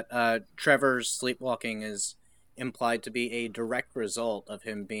mentioning that Trevor's sleepwalking is implied to be a direct result of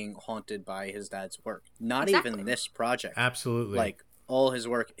him being haunted by his dad's work. Not even this project. Absolutely. Like all his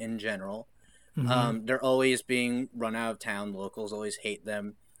work in general. They're always being run out of town. Locals always hate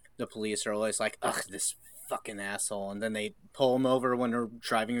them. The police are always like, ugh, this fucking asshole. And then they pull him over when they're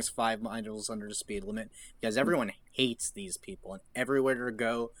driving his 5 miles under the speed limit, because everyone hates these people. And everywhere they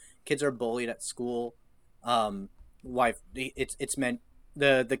go, kids are bullied at school. It's meant,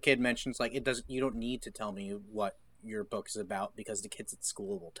 the kid mentions like, you don't need to tell me what your book is about because the kids at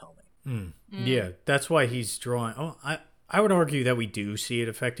school will tell me. Yeah, that's why he's drawing. I would argue that we do see it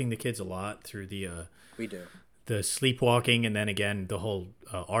affecting the kids a lot through we do the sleepwalking, and then again the whole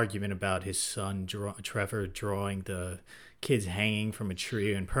argument about his son Trevor drawing the kids hanging from a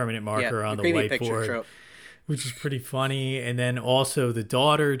tree and permanent marker on the whiteboard, which is pretty funny. And then also the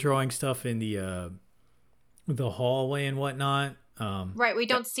daughter drawing stuff in the hallway and whatnot. Right, we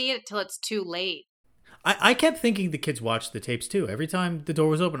don't see it till it's too late. I kept thinking the kids watched the tapes too. Every time the door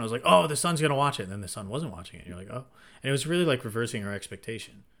was open, I was like, oh, the son's going to watch it. And then the son wasn't watching it. And you're like, oh. And it was really like reversing our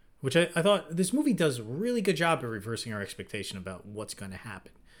expectation, which I thought this movie does a really good job of reversing our expectation about what's going to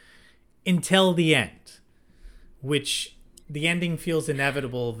happen until the end, which the ending feels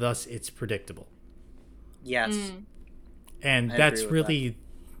inevitable, thus it's predictable. Yes. And that's really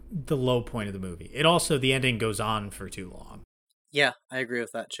the low point of the movie. It also, the ending goes on for too long. Yeah, I agree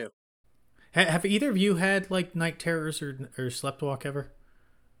with that too. Have either of you had like night terrors or sleptwalk ever?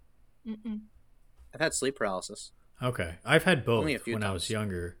 Mm-mm. I've had sleep paralysis. Okay, I've had both when I was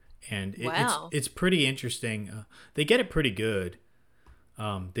younger, and Wow. it's pretty interesting. They get it pretty good.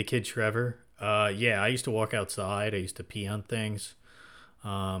 The kid Trevor. Yeah, I used to walk outside. I used to pee on things.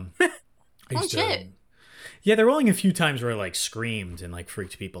 Shit. Yeah, there were only a few times where I like screamed and like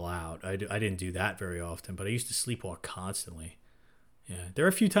freaked people out. I didn't do that very often, but I used to sleepwalk constantly. Yeah, there are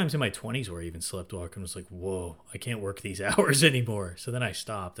a few times in my 20s where I even sleptwalked and was like, whoa, I can't work these hours anymore. So then I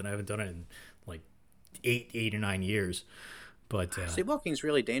stopped, and I haven't done it in like 8 or 9 years. But sleepwalking is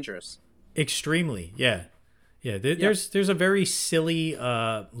really dangerous. Extremely, yeah. There's a very silly,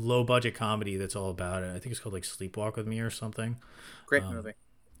 low budget comedy that's all about it. I think it's called like Sleepwalk with Me or something. Great movie.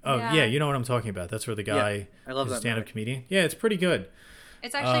 Oh yeah, you know what I'm talking about. That's where the guy, I love is a that stand-up movie. comedian. Yeah, it's pretty good.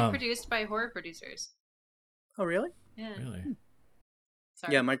 It's actually produced by horror producers. Oh really? Yeah. Really?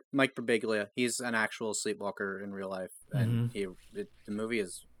 Sorry. Yeah, Mike Birbiglia. He's an actual sleepwalker in real life, and the movie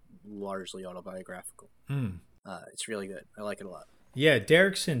is largely autobiographical. It's really good. I like it a lot. Yeah,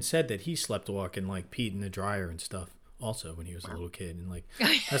 Derrickson said that he sleptwalked and like peed in the dryer and stuff also when he was a little kid, and like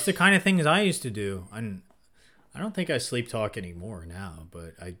that's the kind of things I used to do. I don't think I sleep talk anymore now,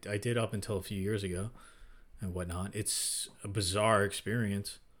 but I did up until a few years ago and whatnot. It's a bizarre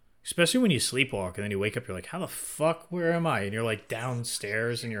experience, especially when you sleepwalk and then you wake up. You're like, how the fuck? Where am I? And you're like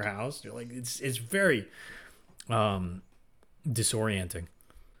downstairs in your house. You're like, it's very disorienting.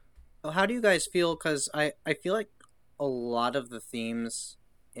 How do you guys feel? Because I feel like a lot of the themes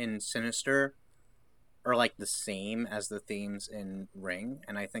in Sinister are like the same as the themes in Ring,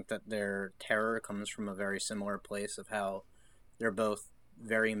 and I think that their terror comes from a very similar place of how they're both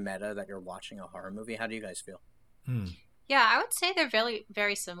very meta, that you're watching a horror movie. How do you guys feel? Hmm. Yeah, I would say they're very,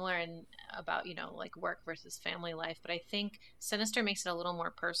 very similar in about, like work versus family life, but I think Sinister makes it a little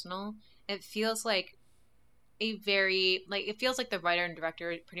more personal. It feels like it feels like the writer and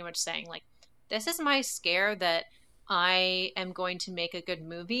director are pretty much saying, like, this is my scare that I am going to make a good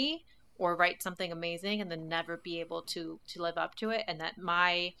movie or write something amazing and then never be able to live up to it, and that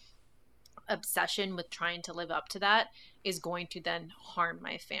my obsession with trying to live up to that is going to then harm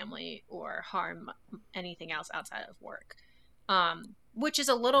my family or harm anything else outside of work. Which is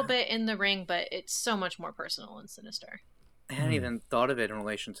a little bit in The Ring, but it's so much more personal and sinister. I hadn't even thought of it in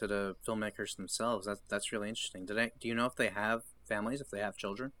relation to the filmmakers themselves. That's really interesting. Do you know if they have families, if they have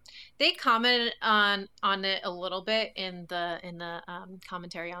children? They commented on it a little bit in the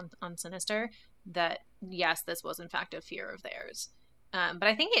commentary on Sinister, that yes, this was in fact a fear of theirs. But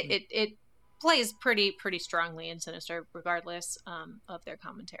I think it plays pretty strongly in Sinister, regardless of their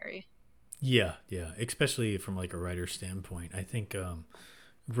commentary. Yeah, especially from like a writer's standpoint. I think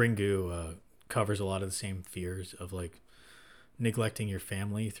Ringu covers a lot of the same fears of like neglecting your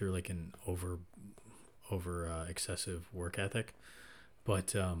family through like an over excessive work ethic,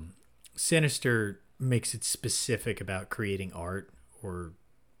 but Sinister makes it specific about creating art or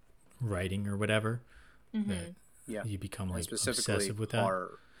writing or whatever. Mm-hmm. That you become like specifically obsessive with that.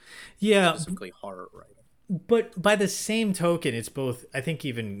 Horror, yeah, specifically horror writing. But by the same token, it's both, I think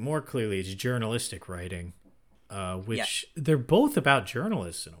even more clearly, it's journalistic writing, which they're both about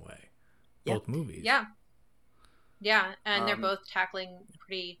journalists in a way, both movies. Yeah, and they're both tackling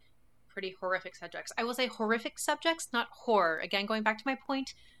pretty horrific subjects. I will say horrific subjects, not horror. Again, going back to my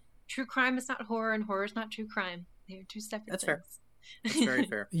point, true crime is not horror and horror is not true crime. They are two separate things. Fair. That's very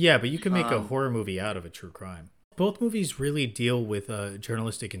fair. Yeah, but you can make a horror movie out of a true crime. Both movies really deal with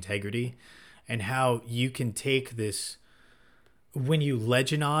journalistic integrity and how you can take this, when you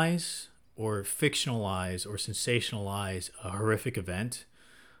legenize or fictionalize or sensationalize a horrific event,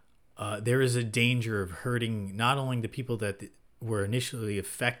 there is a danger of hurting not only the people that were initially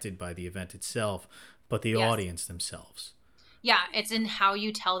affected by the event itself, but the audience themselves. Yeah, it's in how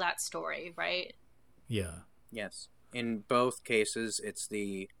you tell that story, right? Yeah. Yes. In both cases, it's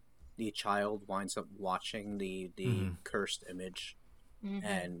the child winds up watching the cursed image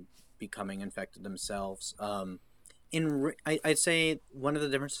and becoming infected themselves. I'd say one of the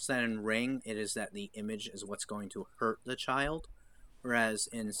differences that in Ring, it is that the image is what's going to hurt the child, whereas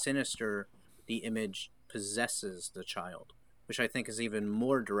in Sinister, the image possesses the child, which I think is even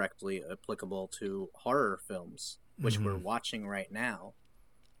more directly applicable to horror films, which we're watching right now.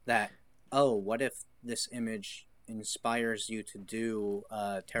 That, what if this image inspires you to do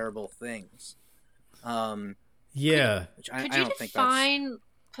terrible things? Yeah. Could you define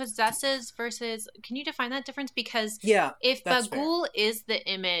possesses versus? Can you define that difference? Because if Bagul is the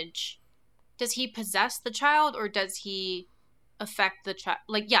image, does he possess the child or does he affect the child?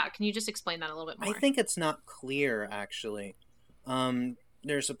 Can you just explain that a little bit more? I think it's not clear, actually.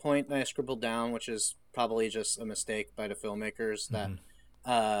 There's a point that I scribbled down, which is probably just a mistake by the filmmakers,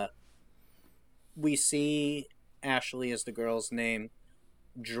 that we see Ashley, is the girl's name,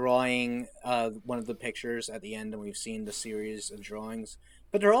 drawing one of the pictures at the end, and we've seen the series of drawings,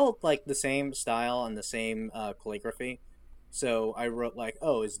 but they're all like the same style and the same calligraphy. So I wrote like,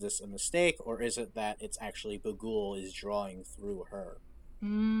 is this a mistake, or is it that it's actually Bagul is drawing through her?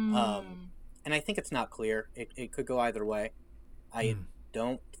 And I think it's not clear. It could go either way. I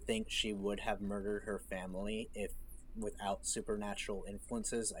don't think she would have murdered her family if without supernatural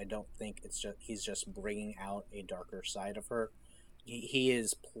influences. I don't think he's just bringing out a darker side of her. He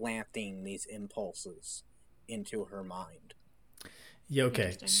is planting these impulses into her mind. Yeah,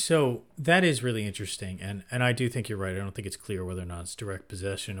 okay. So that is really interesting, and I do think you're right. I don't think it's clear whether or not it's direct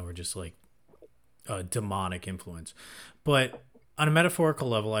possession or just like demonic influence. But on a metaphorical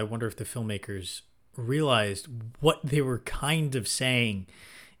level, I wonder if the filmmakers realized what they were kind of saying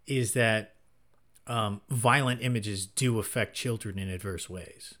is that violent images do affect children in adverse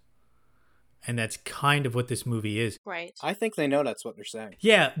ways. And that's kind of what this movie is. Right. I think they know that's what they're saying.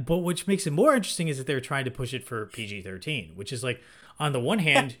 Yeah, but which makes it more interesting is that they're trying to push it for PG-13, which is like, on the one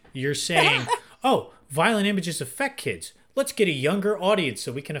hand, you're saying, violent images affect kids. Let's get a younger audience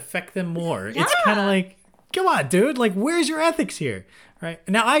so we can affect them more. Yeah. It's kind of like, come on, dude. Like, where's your ethics here? Right?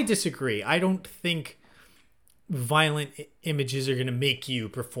 Now, I disagree. I don't think violent images are going to make you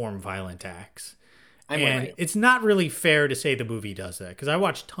perform violent acts. And with it's not really fair to say the movie does that, because I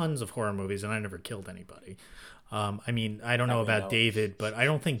watch tons of horror movies and I never killed anybody. I mean, I don't know about David, but I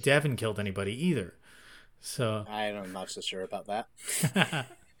don't think Devin killed anybody either. So I'm not so sure about that.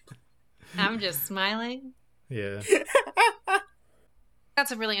 I'm just smiling. Yeah.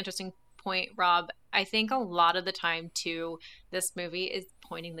 That's a really interesting point, Rob. I think a lot of the time, too, this movie is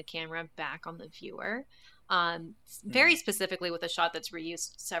pointing the camera back on the viewer. Very specifically with a shot that's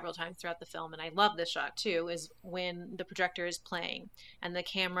reused several times throughout the film, and I love this shot too, is when the projector is playing and the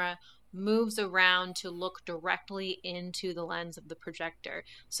camera moves around to look directly into the lens of the projector,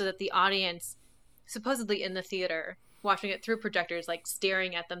 so that the audience, supposedly in the theater, watching it through projectors, like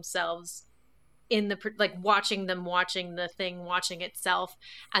staring at themselves in the watching the thing watching itself.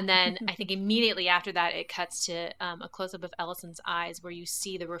 And then I think immediately after that it cuts to a close-up of Ellison's eyes, where you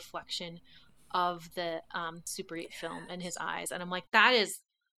see the reflection of the Super 8 film in his eyes. And I'm like, that is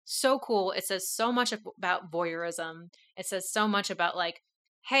so cool. It says so much about voyeurism. It says so much about, like,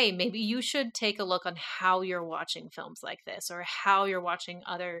 hey, maybe you should take a look on how you're watching films like this, or how you're watching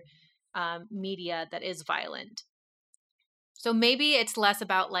other media that is violent. So maybe it's less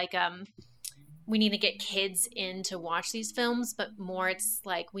about like we need to get kids in to watch these films, but more it's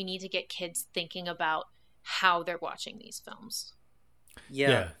like we need to get kids thinking about how they're watching these films.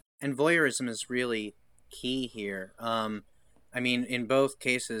 Yeah. And voyeurism is really key here. I mean, in both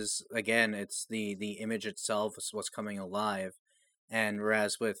cases, again, it's the image itself is what's coming alive. And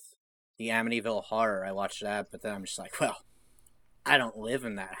whereas with the Amityville Horror, I watched that, but then I'm just like, well, I don't live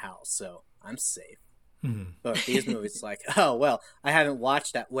in that house, so I'm safe. Mm-hmm. But these movies, like, oh, well, I haven't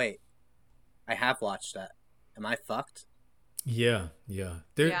watched that. Wait, I have watched that. Am I fucked? Yeah.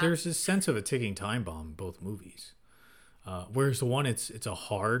 There's this sense of a ticking time bomb in both movies. Whereas the one, it's a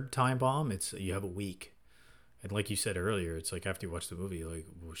hard time bomb. It's you have a week, and like you said earlier, it's like after you watch the movie, like,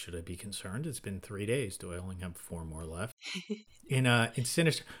 well, should I be concerned? It's been 3 days. Do I only have 4 more left? in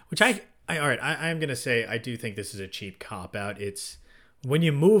Sinister, which I'm gonna say I do think this is a cheap cop out. It's when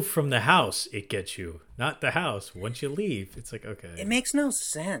you move from the house, it gets you, not the house. Once you leave, it's like, okay, it makes no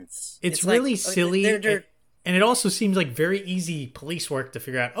sense. It's really like, silly, and it also seems like very easy police work to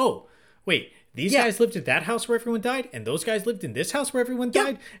figure out. Oh, wait. These guys lived at that house where everyone died, and those guys lived in this house where everyone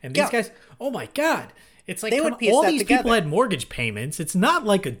died, and these guys, oh my God. It's like, all these people had mortgage payments. It's not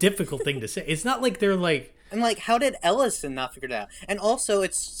like a difficult thing to say. It's not like they're like... And like, how did Ellison not figure it out? And also,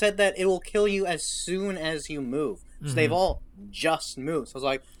 it's said that it will kill you as soon as you move. So they've all just moved. So I was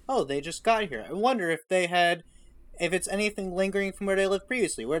like, oh, they just got here. I wonder if it's anything lingering from where they lived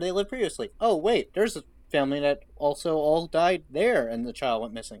previously. Oh, wait, there's a family that also all died there, and the child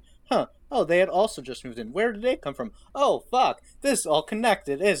went missing. Huh. Oh, they had also just moved in. Where did they come from? Oh, fuck. This is all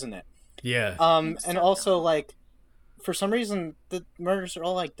connected, isn't it? Yeah. And also, like, for some reason, the murders are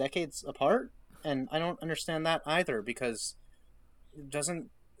all, like, decades apart. And I don't understand that either, because it doesn't...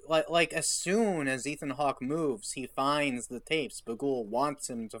 Like, as soon as Ethan Hawke moves, he finds the tapes. Bagul wants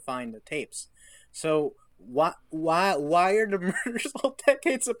him to find the tapes. So... Why are the murders all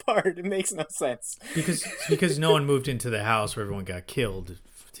decades apart? It makes no sense. Because no one moved into the house where everyone got killed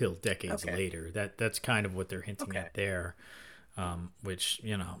till decades later. That's kind of what they're hinting at there. Which,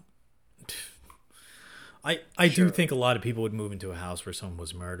 you know, I do think a lot of people would move into a house where someone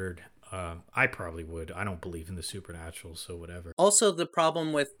was murdered. I probably would. I don't believe in the supernatural, so whatever. Also, the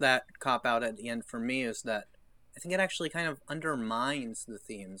problem with that cop-out at the end for me is that I think it actually kind of undermines the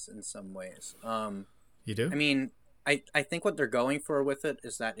themes in some ways. You do? I mean, I think what they're going for with it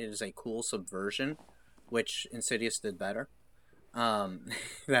is that it is a cool subversion, which Insidious did better.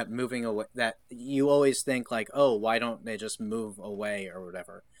 That moving away, that you always think like, oh, why don't they just move away or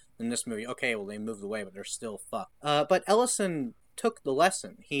whatever? In this movie, okay, well, they moved away, but they're still fucked. But Ellison took the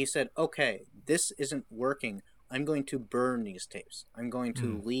lesson. He said, okay, this isn't working. I'm going to burn these tapes. I'm going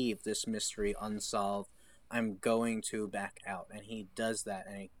to leave this mystery unsolved. I'm going to back out. And he does that,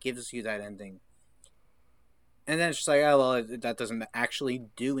 and it gives you that ending. And then it's just like, oh, well, that doesn't... Actually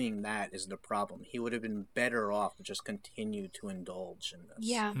doing that is the problem. He would have been better off to just continue to indulge in this.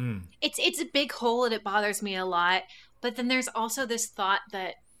 Yeah. It's a big hole, and it bothers me a lot. But then there's also this thought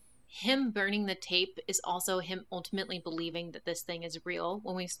that him burning the tape is also him ultimately believing that this thing is real,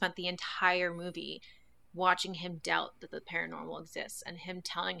 when we've spent the entire movie watching him doubt that the paranormal exists, and him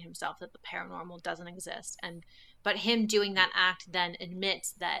telling himself that the paranormal doesn't exist. But him doing that act then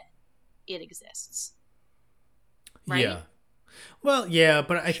admits that it exists. Right? Yeah. Well, yeah,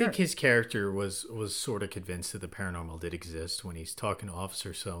 but I think his character was sort of convinced that the paranormal did exist when he's talking to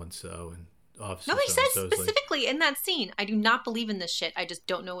Officer So-and-so, and Officer No, he says So-and-so's specifically in that scene, I do not believe in this shit. I just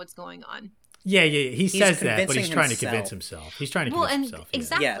don't know what's going on. Yeah, he says that, but convincing he's trying to himself. convince himself. He's trying to Well, convince and himself. Yeah.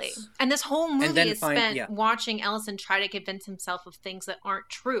 exactly. Yes. And this whole movie then is spent yeah. watching Ellison try to convince himself of things that aren't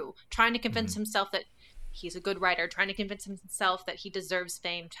true, trying to convince himself that he's a good writer, trying to convince himself that he deserves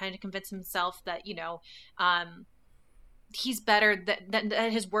fame, trying to convince himself that, he's better,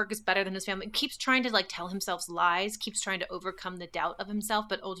 that his work is better than his family. Keeps trying to like tell himself lies, keeps trying to overcome the doubt of himself,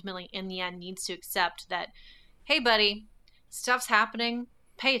 but ultimately in the end needs to accept that, hey buddy, stuff's happening,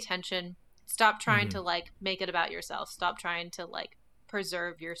 pay attention, stop trying to like make it about yourself, stop trying to like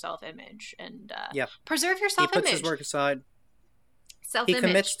preserve your self-image and preserve your He self-image. puts his work aside. Self-image. He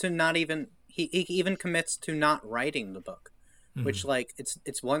commits to not even he even commits to not writing the book, which like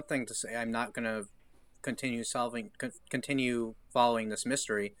it's one thing to say I'm not going to continue following this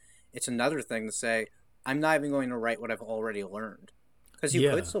mystery. It's another thing to say I'm not even going to write what I've already learned, because you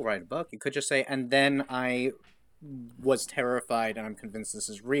could still write a book. You could just say, and then I was terrified and I'm convinced this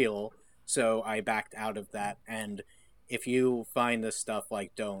is real, so I backed out of that, and if you find this stuff,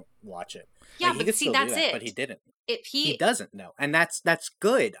 like, don't watch it. Yeah, like, he but could see, still that's do that, it. but he didn't. If He doesn't know, and that's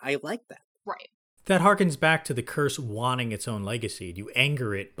good. I like that. right. That harkens back to the curse wanting its own legacy. You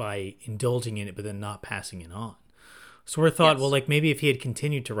anger it by indulging in it, but then not passing it on. So I thought, well, like maybe if he had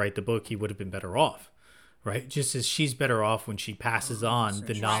continued to write the book, he would have been better off, right? Just as she's better off when she passes on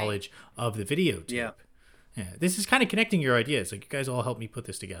the knowledge of the videotape. Yeah. This is kind of connecting your ideas. Like, you guys all helped me put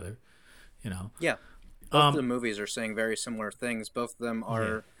this together, Yeah. Both of the movies are saying very similar things. Both of them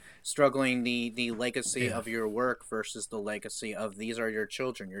are struggling the legacy of your work versus the legacy of these are your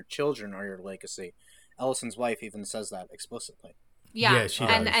children. Your children are your legacy. Ellison's wife even says that explicitly. Yeah, she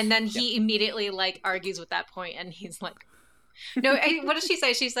and does. then he immediately like argues with that point, and he's like, "No, what does she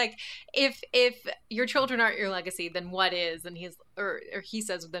say? She's like, if your children aren't your legacy, then what is?" And he's or he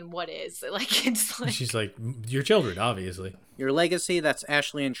says, "Then what is?" Like, it's like She's like, your children, obviously. Your legacy, that's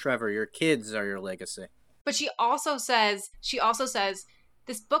Ashley and Trevor. Your kids are your legacy. But she also says,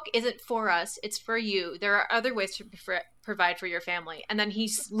 this book isn't for us, it's for you. There are other ways to provide for your family. And then he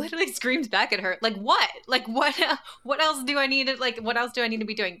literally screams back at her, like, what? Like, what else do I need to, like, what else do I need to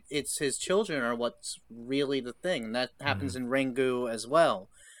be doing? It's his children are what's really the thing. And that happens in Ringu as well.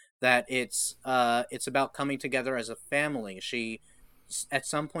 That it's about coming together as a family. At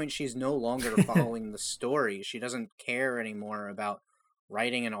some point, she's no longer following the story. She doesn't care anymore about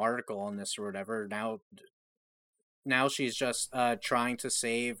writing an article on this or whatever. Now she's just trying to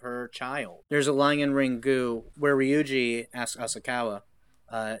save her child. There's a line in Ringu where Ryuji asks Asakawa,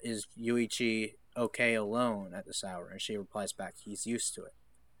 is Yuichi okay alone at this hour? And she replies back, he's used to it.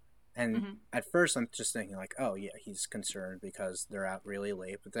 And at first I'm just thinking like, oh yeah, he's concerned because they're out really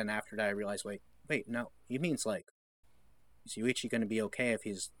late. But then after that I realized, wait, no. He means like, is Yuichi going to be okay if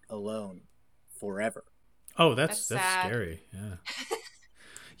he's alone forever? Oh, that's sad. scary. Yeah.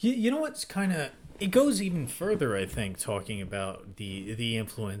 You know what's kind of, it goes even further, I think, talking about the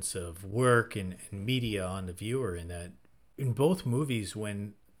influence of work and media on the viewer, in that in both movies,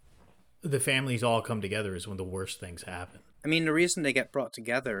 when the families all come together is when the worst things happen. I mean, the reason they get brought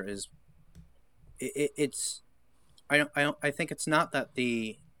together is I think it's not that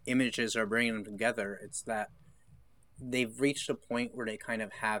the images are bringing them together. It's that they've reached a point where they kind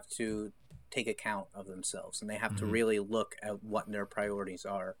of have to take account of themselves, and they have to really look at what their priorities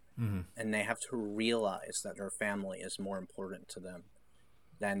are, and they have to realize that their family is more important to them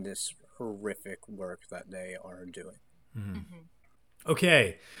than this horrific work that they are doing.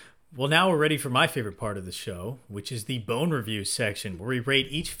 Okay, well, now we're ready for my favorite part of the show, which is the bone review section, where we rate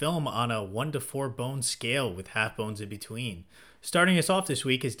each film on a 1 to 4 bone scale with half bones in between. Starting us off this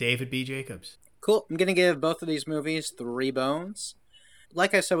week is David B. Jacobs. Cool. I'm going to give both of these movies 3 bones.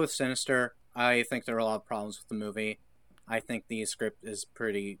 Like I said with Sinister, I think there are a lot of problems with the movie. I think the script is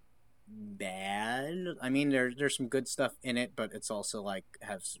pretty bad. I mean, there's some good stuff in it, but it's also like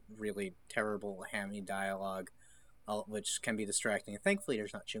has really terrible, hammy dialogue, which can be distracting. Thankfully,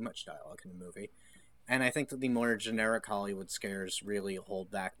 there's not too much dialogue in the movie. And I think that the more generic Hollywood scares really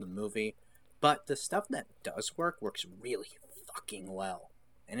hold back the movie. But the stuff that does works really fucking well.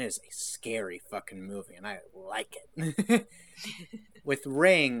 And it is a scary fucking movie, and I like it. With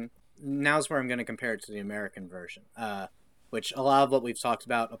Ring, now's where I'm going to compare it to the American version, which a lot of what we've talked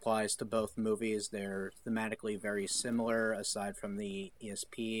about applies to both movies. They're thematically very similar, aside from the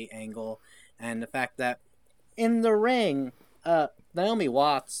ESP angle, and the fact that in The Ring, Naomi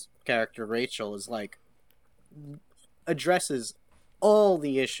Watts' character, Rachel, is like, addresses all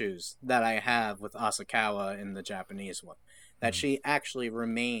the issues that I have with Asakawa in the Japanese one. That she actually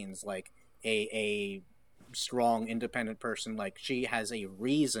remains like a strong, independent person. Like, she has a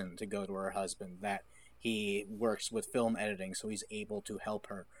reason to go to her husband, that he works with film editing, so he's able to help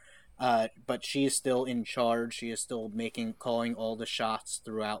her. But she is still in charge. She is still calling all the shots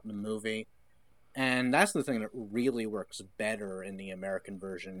throughout the movie. And that's the thing that really works better in the American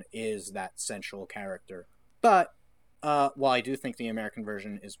version, is that central character. But while I do think the American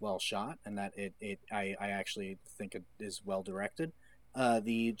version is well shot, and that I actually think it is well directed,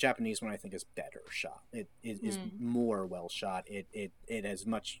 the Japanese one I think is better shot. It is more well shot. It has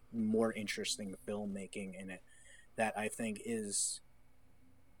much more interesting filmmaking in it that I think is...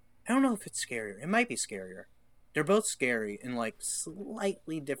 I don't know if it's scarier. It might be scarier. They're both scary in like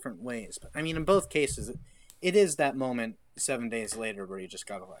slightly different ways. But I mean, in both cases, it is that moment 7 days later where you just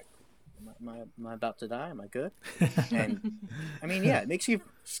gotta like, am I about to die? Am I good? And I mean, yeah, it makes you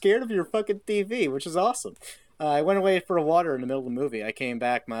scared of your fucking TV, which is awesome. I went away for a water in the middle of the movie. I came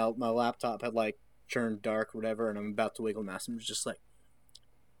back, my laptop had like turned dark or whatever, and I'm about to wiggle the mouse. I'm just like,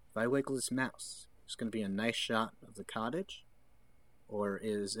 if I wiggle this mouse, it's gonna be a nice shot of the cottage, or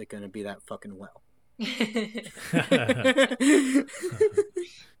is it gonna be that fucking well?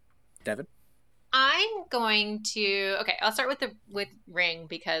 Devin? I'm going to... Okay, I'll start with Ring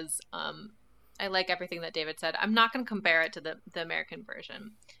because I like everything that David said. I'm not going to compare it to the American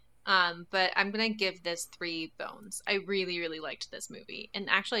version. But I'm going to give this 3 bones. I really, really liked this movie. And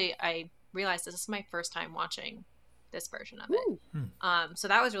actually, I realized this is my first time watching this version of it. So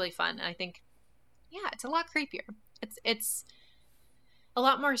that was really fun. And I think, yeah, it's a lot creepier. It's a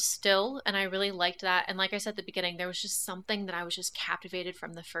lot more still, and I really liked that. And like I said at the beginning, there was just something that I was just captivated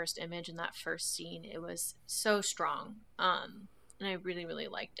from the first image and that first scene. It was so strong. And I really, really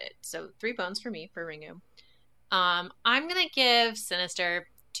liked it. So 3 bones for me, for Ringu. I'm going to give Sinister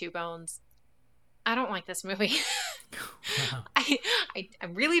 2 bones. I don't like this movie. Wow. I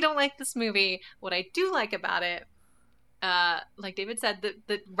really don't like this movie. What I do like about it, like David said,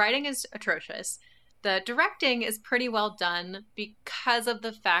 the writing is atrocious. The directing is pretty well done because of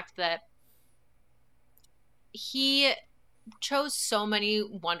the fact that he chose so many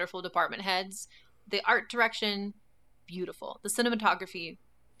wonderful department heads. The art direction, beautiful. The cinematography,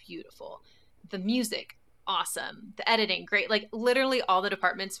 beautiful. The music, awesome. The editing, great. Like, literally all the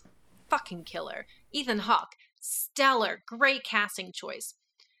departments, fucking killer. Ethan Hawke, stellar. Great casting choice.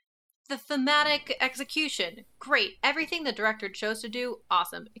 The thematic execution, great. Everything the director chose to do,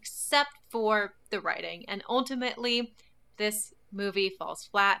 awesome. Except for the writing. And ultimately, this movie falls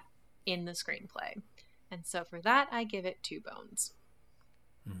flat in the screenplay. And so for that, I give it 2 bones.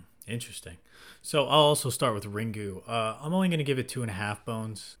 Interesting. So I'll also start with Ringu. I'm only going to give it 2.5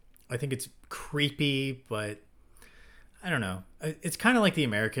 bones. I think it's creepy, but I don't know. It's kind of like the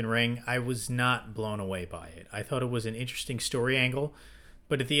American Ring. I was not blown away by it. I thought it was an interesting story angle,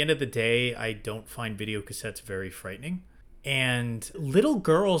 but at the end of the day, I don't find video cassettes very frightening. And little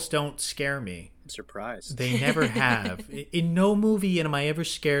girls don't scare me. I'm surprised. They never have. In no movie am I ever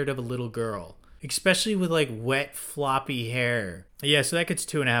scared of a little girl, especially with like wet, floppy hair. Yeah, so that gets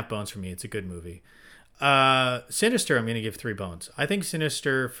 2.5 bones for me. It's a good movie. Sinister, I'm going to give 3 bones. I think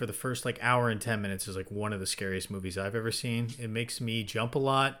Sinister for the first like hour and 10 minutes is like one of the scariest movies I've ever seen. It makes me jump a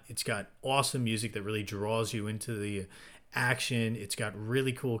lot. It's got awesome music that really draws you into the action. It's got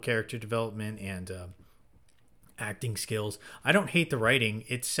really cool character development and acting skills. I don't hate the writing,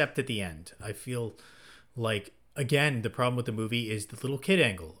 except at the end. I feel like, again, the problem with the movie is the little kid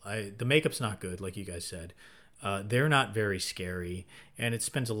angle. The makeup's not good, like you guys said. They're not very scary, and it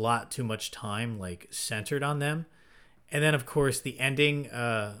spends a lot too much time like centered on them. And then, of course, the ending,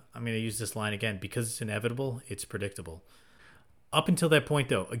 I'm going to use this line again, because it's inevitable, it's predictable. Up until that point,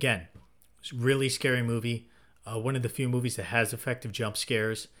 though, again, it's a really scary movie. One of the few movies that has effective jump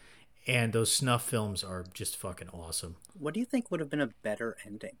scares, and those snuff films are just fucking awesome. What do you think would have been a better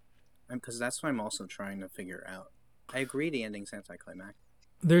ending? Because that's what I'm also trying to figure out. I agree the ending's anticlimactic.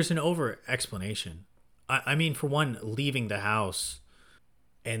 There's an over-explanation. I mean, for one, leaving the house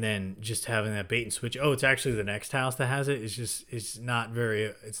and then just having that bait and switch. Oh, it's actually the next house that has it. It's not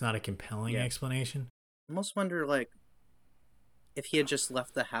a compelling explanation. I almost wonder, like, if he had just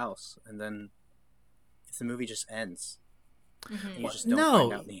left the house and then if the movie just ends. Mm-hmm. You just don't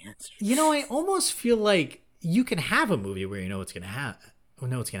find out the answer. You know, I almost feel like you can have a movie where you know what's going to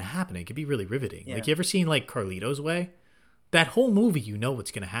happen. It could be really riveting. Yeah. Like, you ever seen, like, Carlito's Way? That whole movie, you know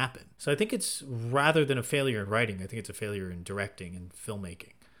what's going to happen. So I think it's, rather than a failure in writing, I think it's a failure in directing and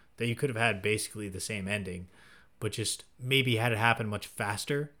filmmaking. That you could have had basically the same ending, but just maybe had it happen much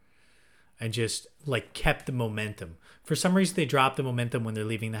faster and just, like, kept the momentum. For some reason, they dropped the momentum when they're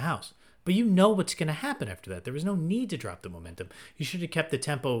leaving the house. But you know what's going to happen after that. There was no need to drop the momentum. You should have kept the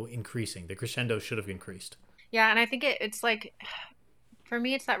tempo increasing. The crescendo should have increased. Yeah, and I think it's like... For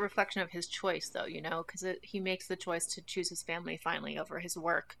me, it's that reflection of his choice, though, you know, because he makes the choice to choose his family finally over his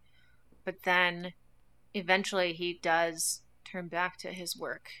work. But then eventually he does turn back to his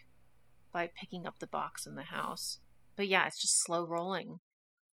work by picking up the box in the house. But yeah, it's just slow rolling.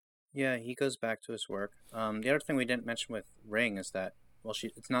 Yeah, he goes back to his work. The other thing we didn't mention with Ring is that, well,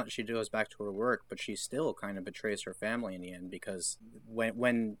 it's not she goes back to her work, but she still kind of betrays her family in the end, because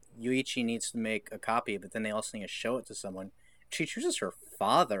when Yuichi needs to make a copy, but then they also need to show it to someone, she chooses her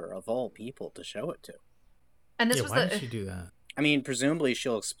father of all people to show it to. And this Yeah, was why did she do that? I mean, presumably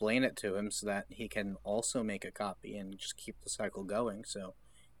she'll explain it to him so that he can also make a copy and just keep the cycle going, so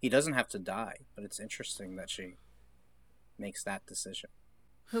he doesn't have to die. But it's interesting that she makes that decision.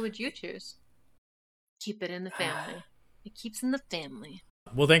 Who would you choose? Keep it in the family. It keeps in the family.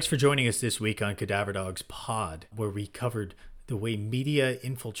 Well, thanks for joining us this week on Cadaver Dogs Pod, where we covered the way media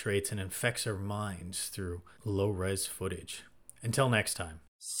infiltrates and infects our minds through low-res footage. Until next time.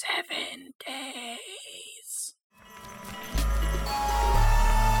 7 days.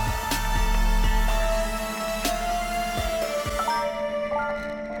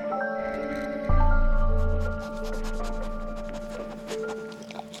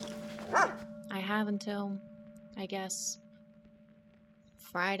 I have until, I guess,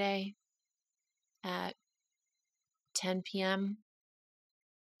 Friday at 10 p.m.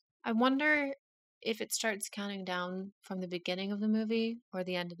 I wonder if it starts counting down from the beginning of the movie or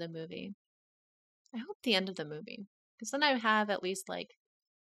the end of the movie. I hope the end of the movie, because then I have at least, like,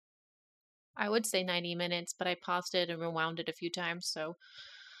 I would say 90 minutes, but I paused it and rewound it a few times, so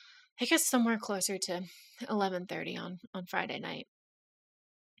I guess somewhere closer to 11:30 on Friday night.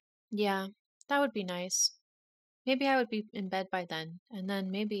 Yeah, that would be nice. Maybe I would be in bed by then, and then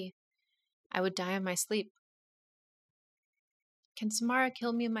maybe I would die in my sleep. Can Samara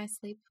kill me in my sleep?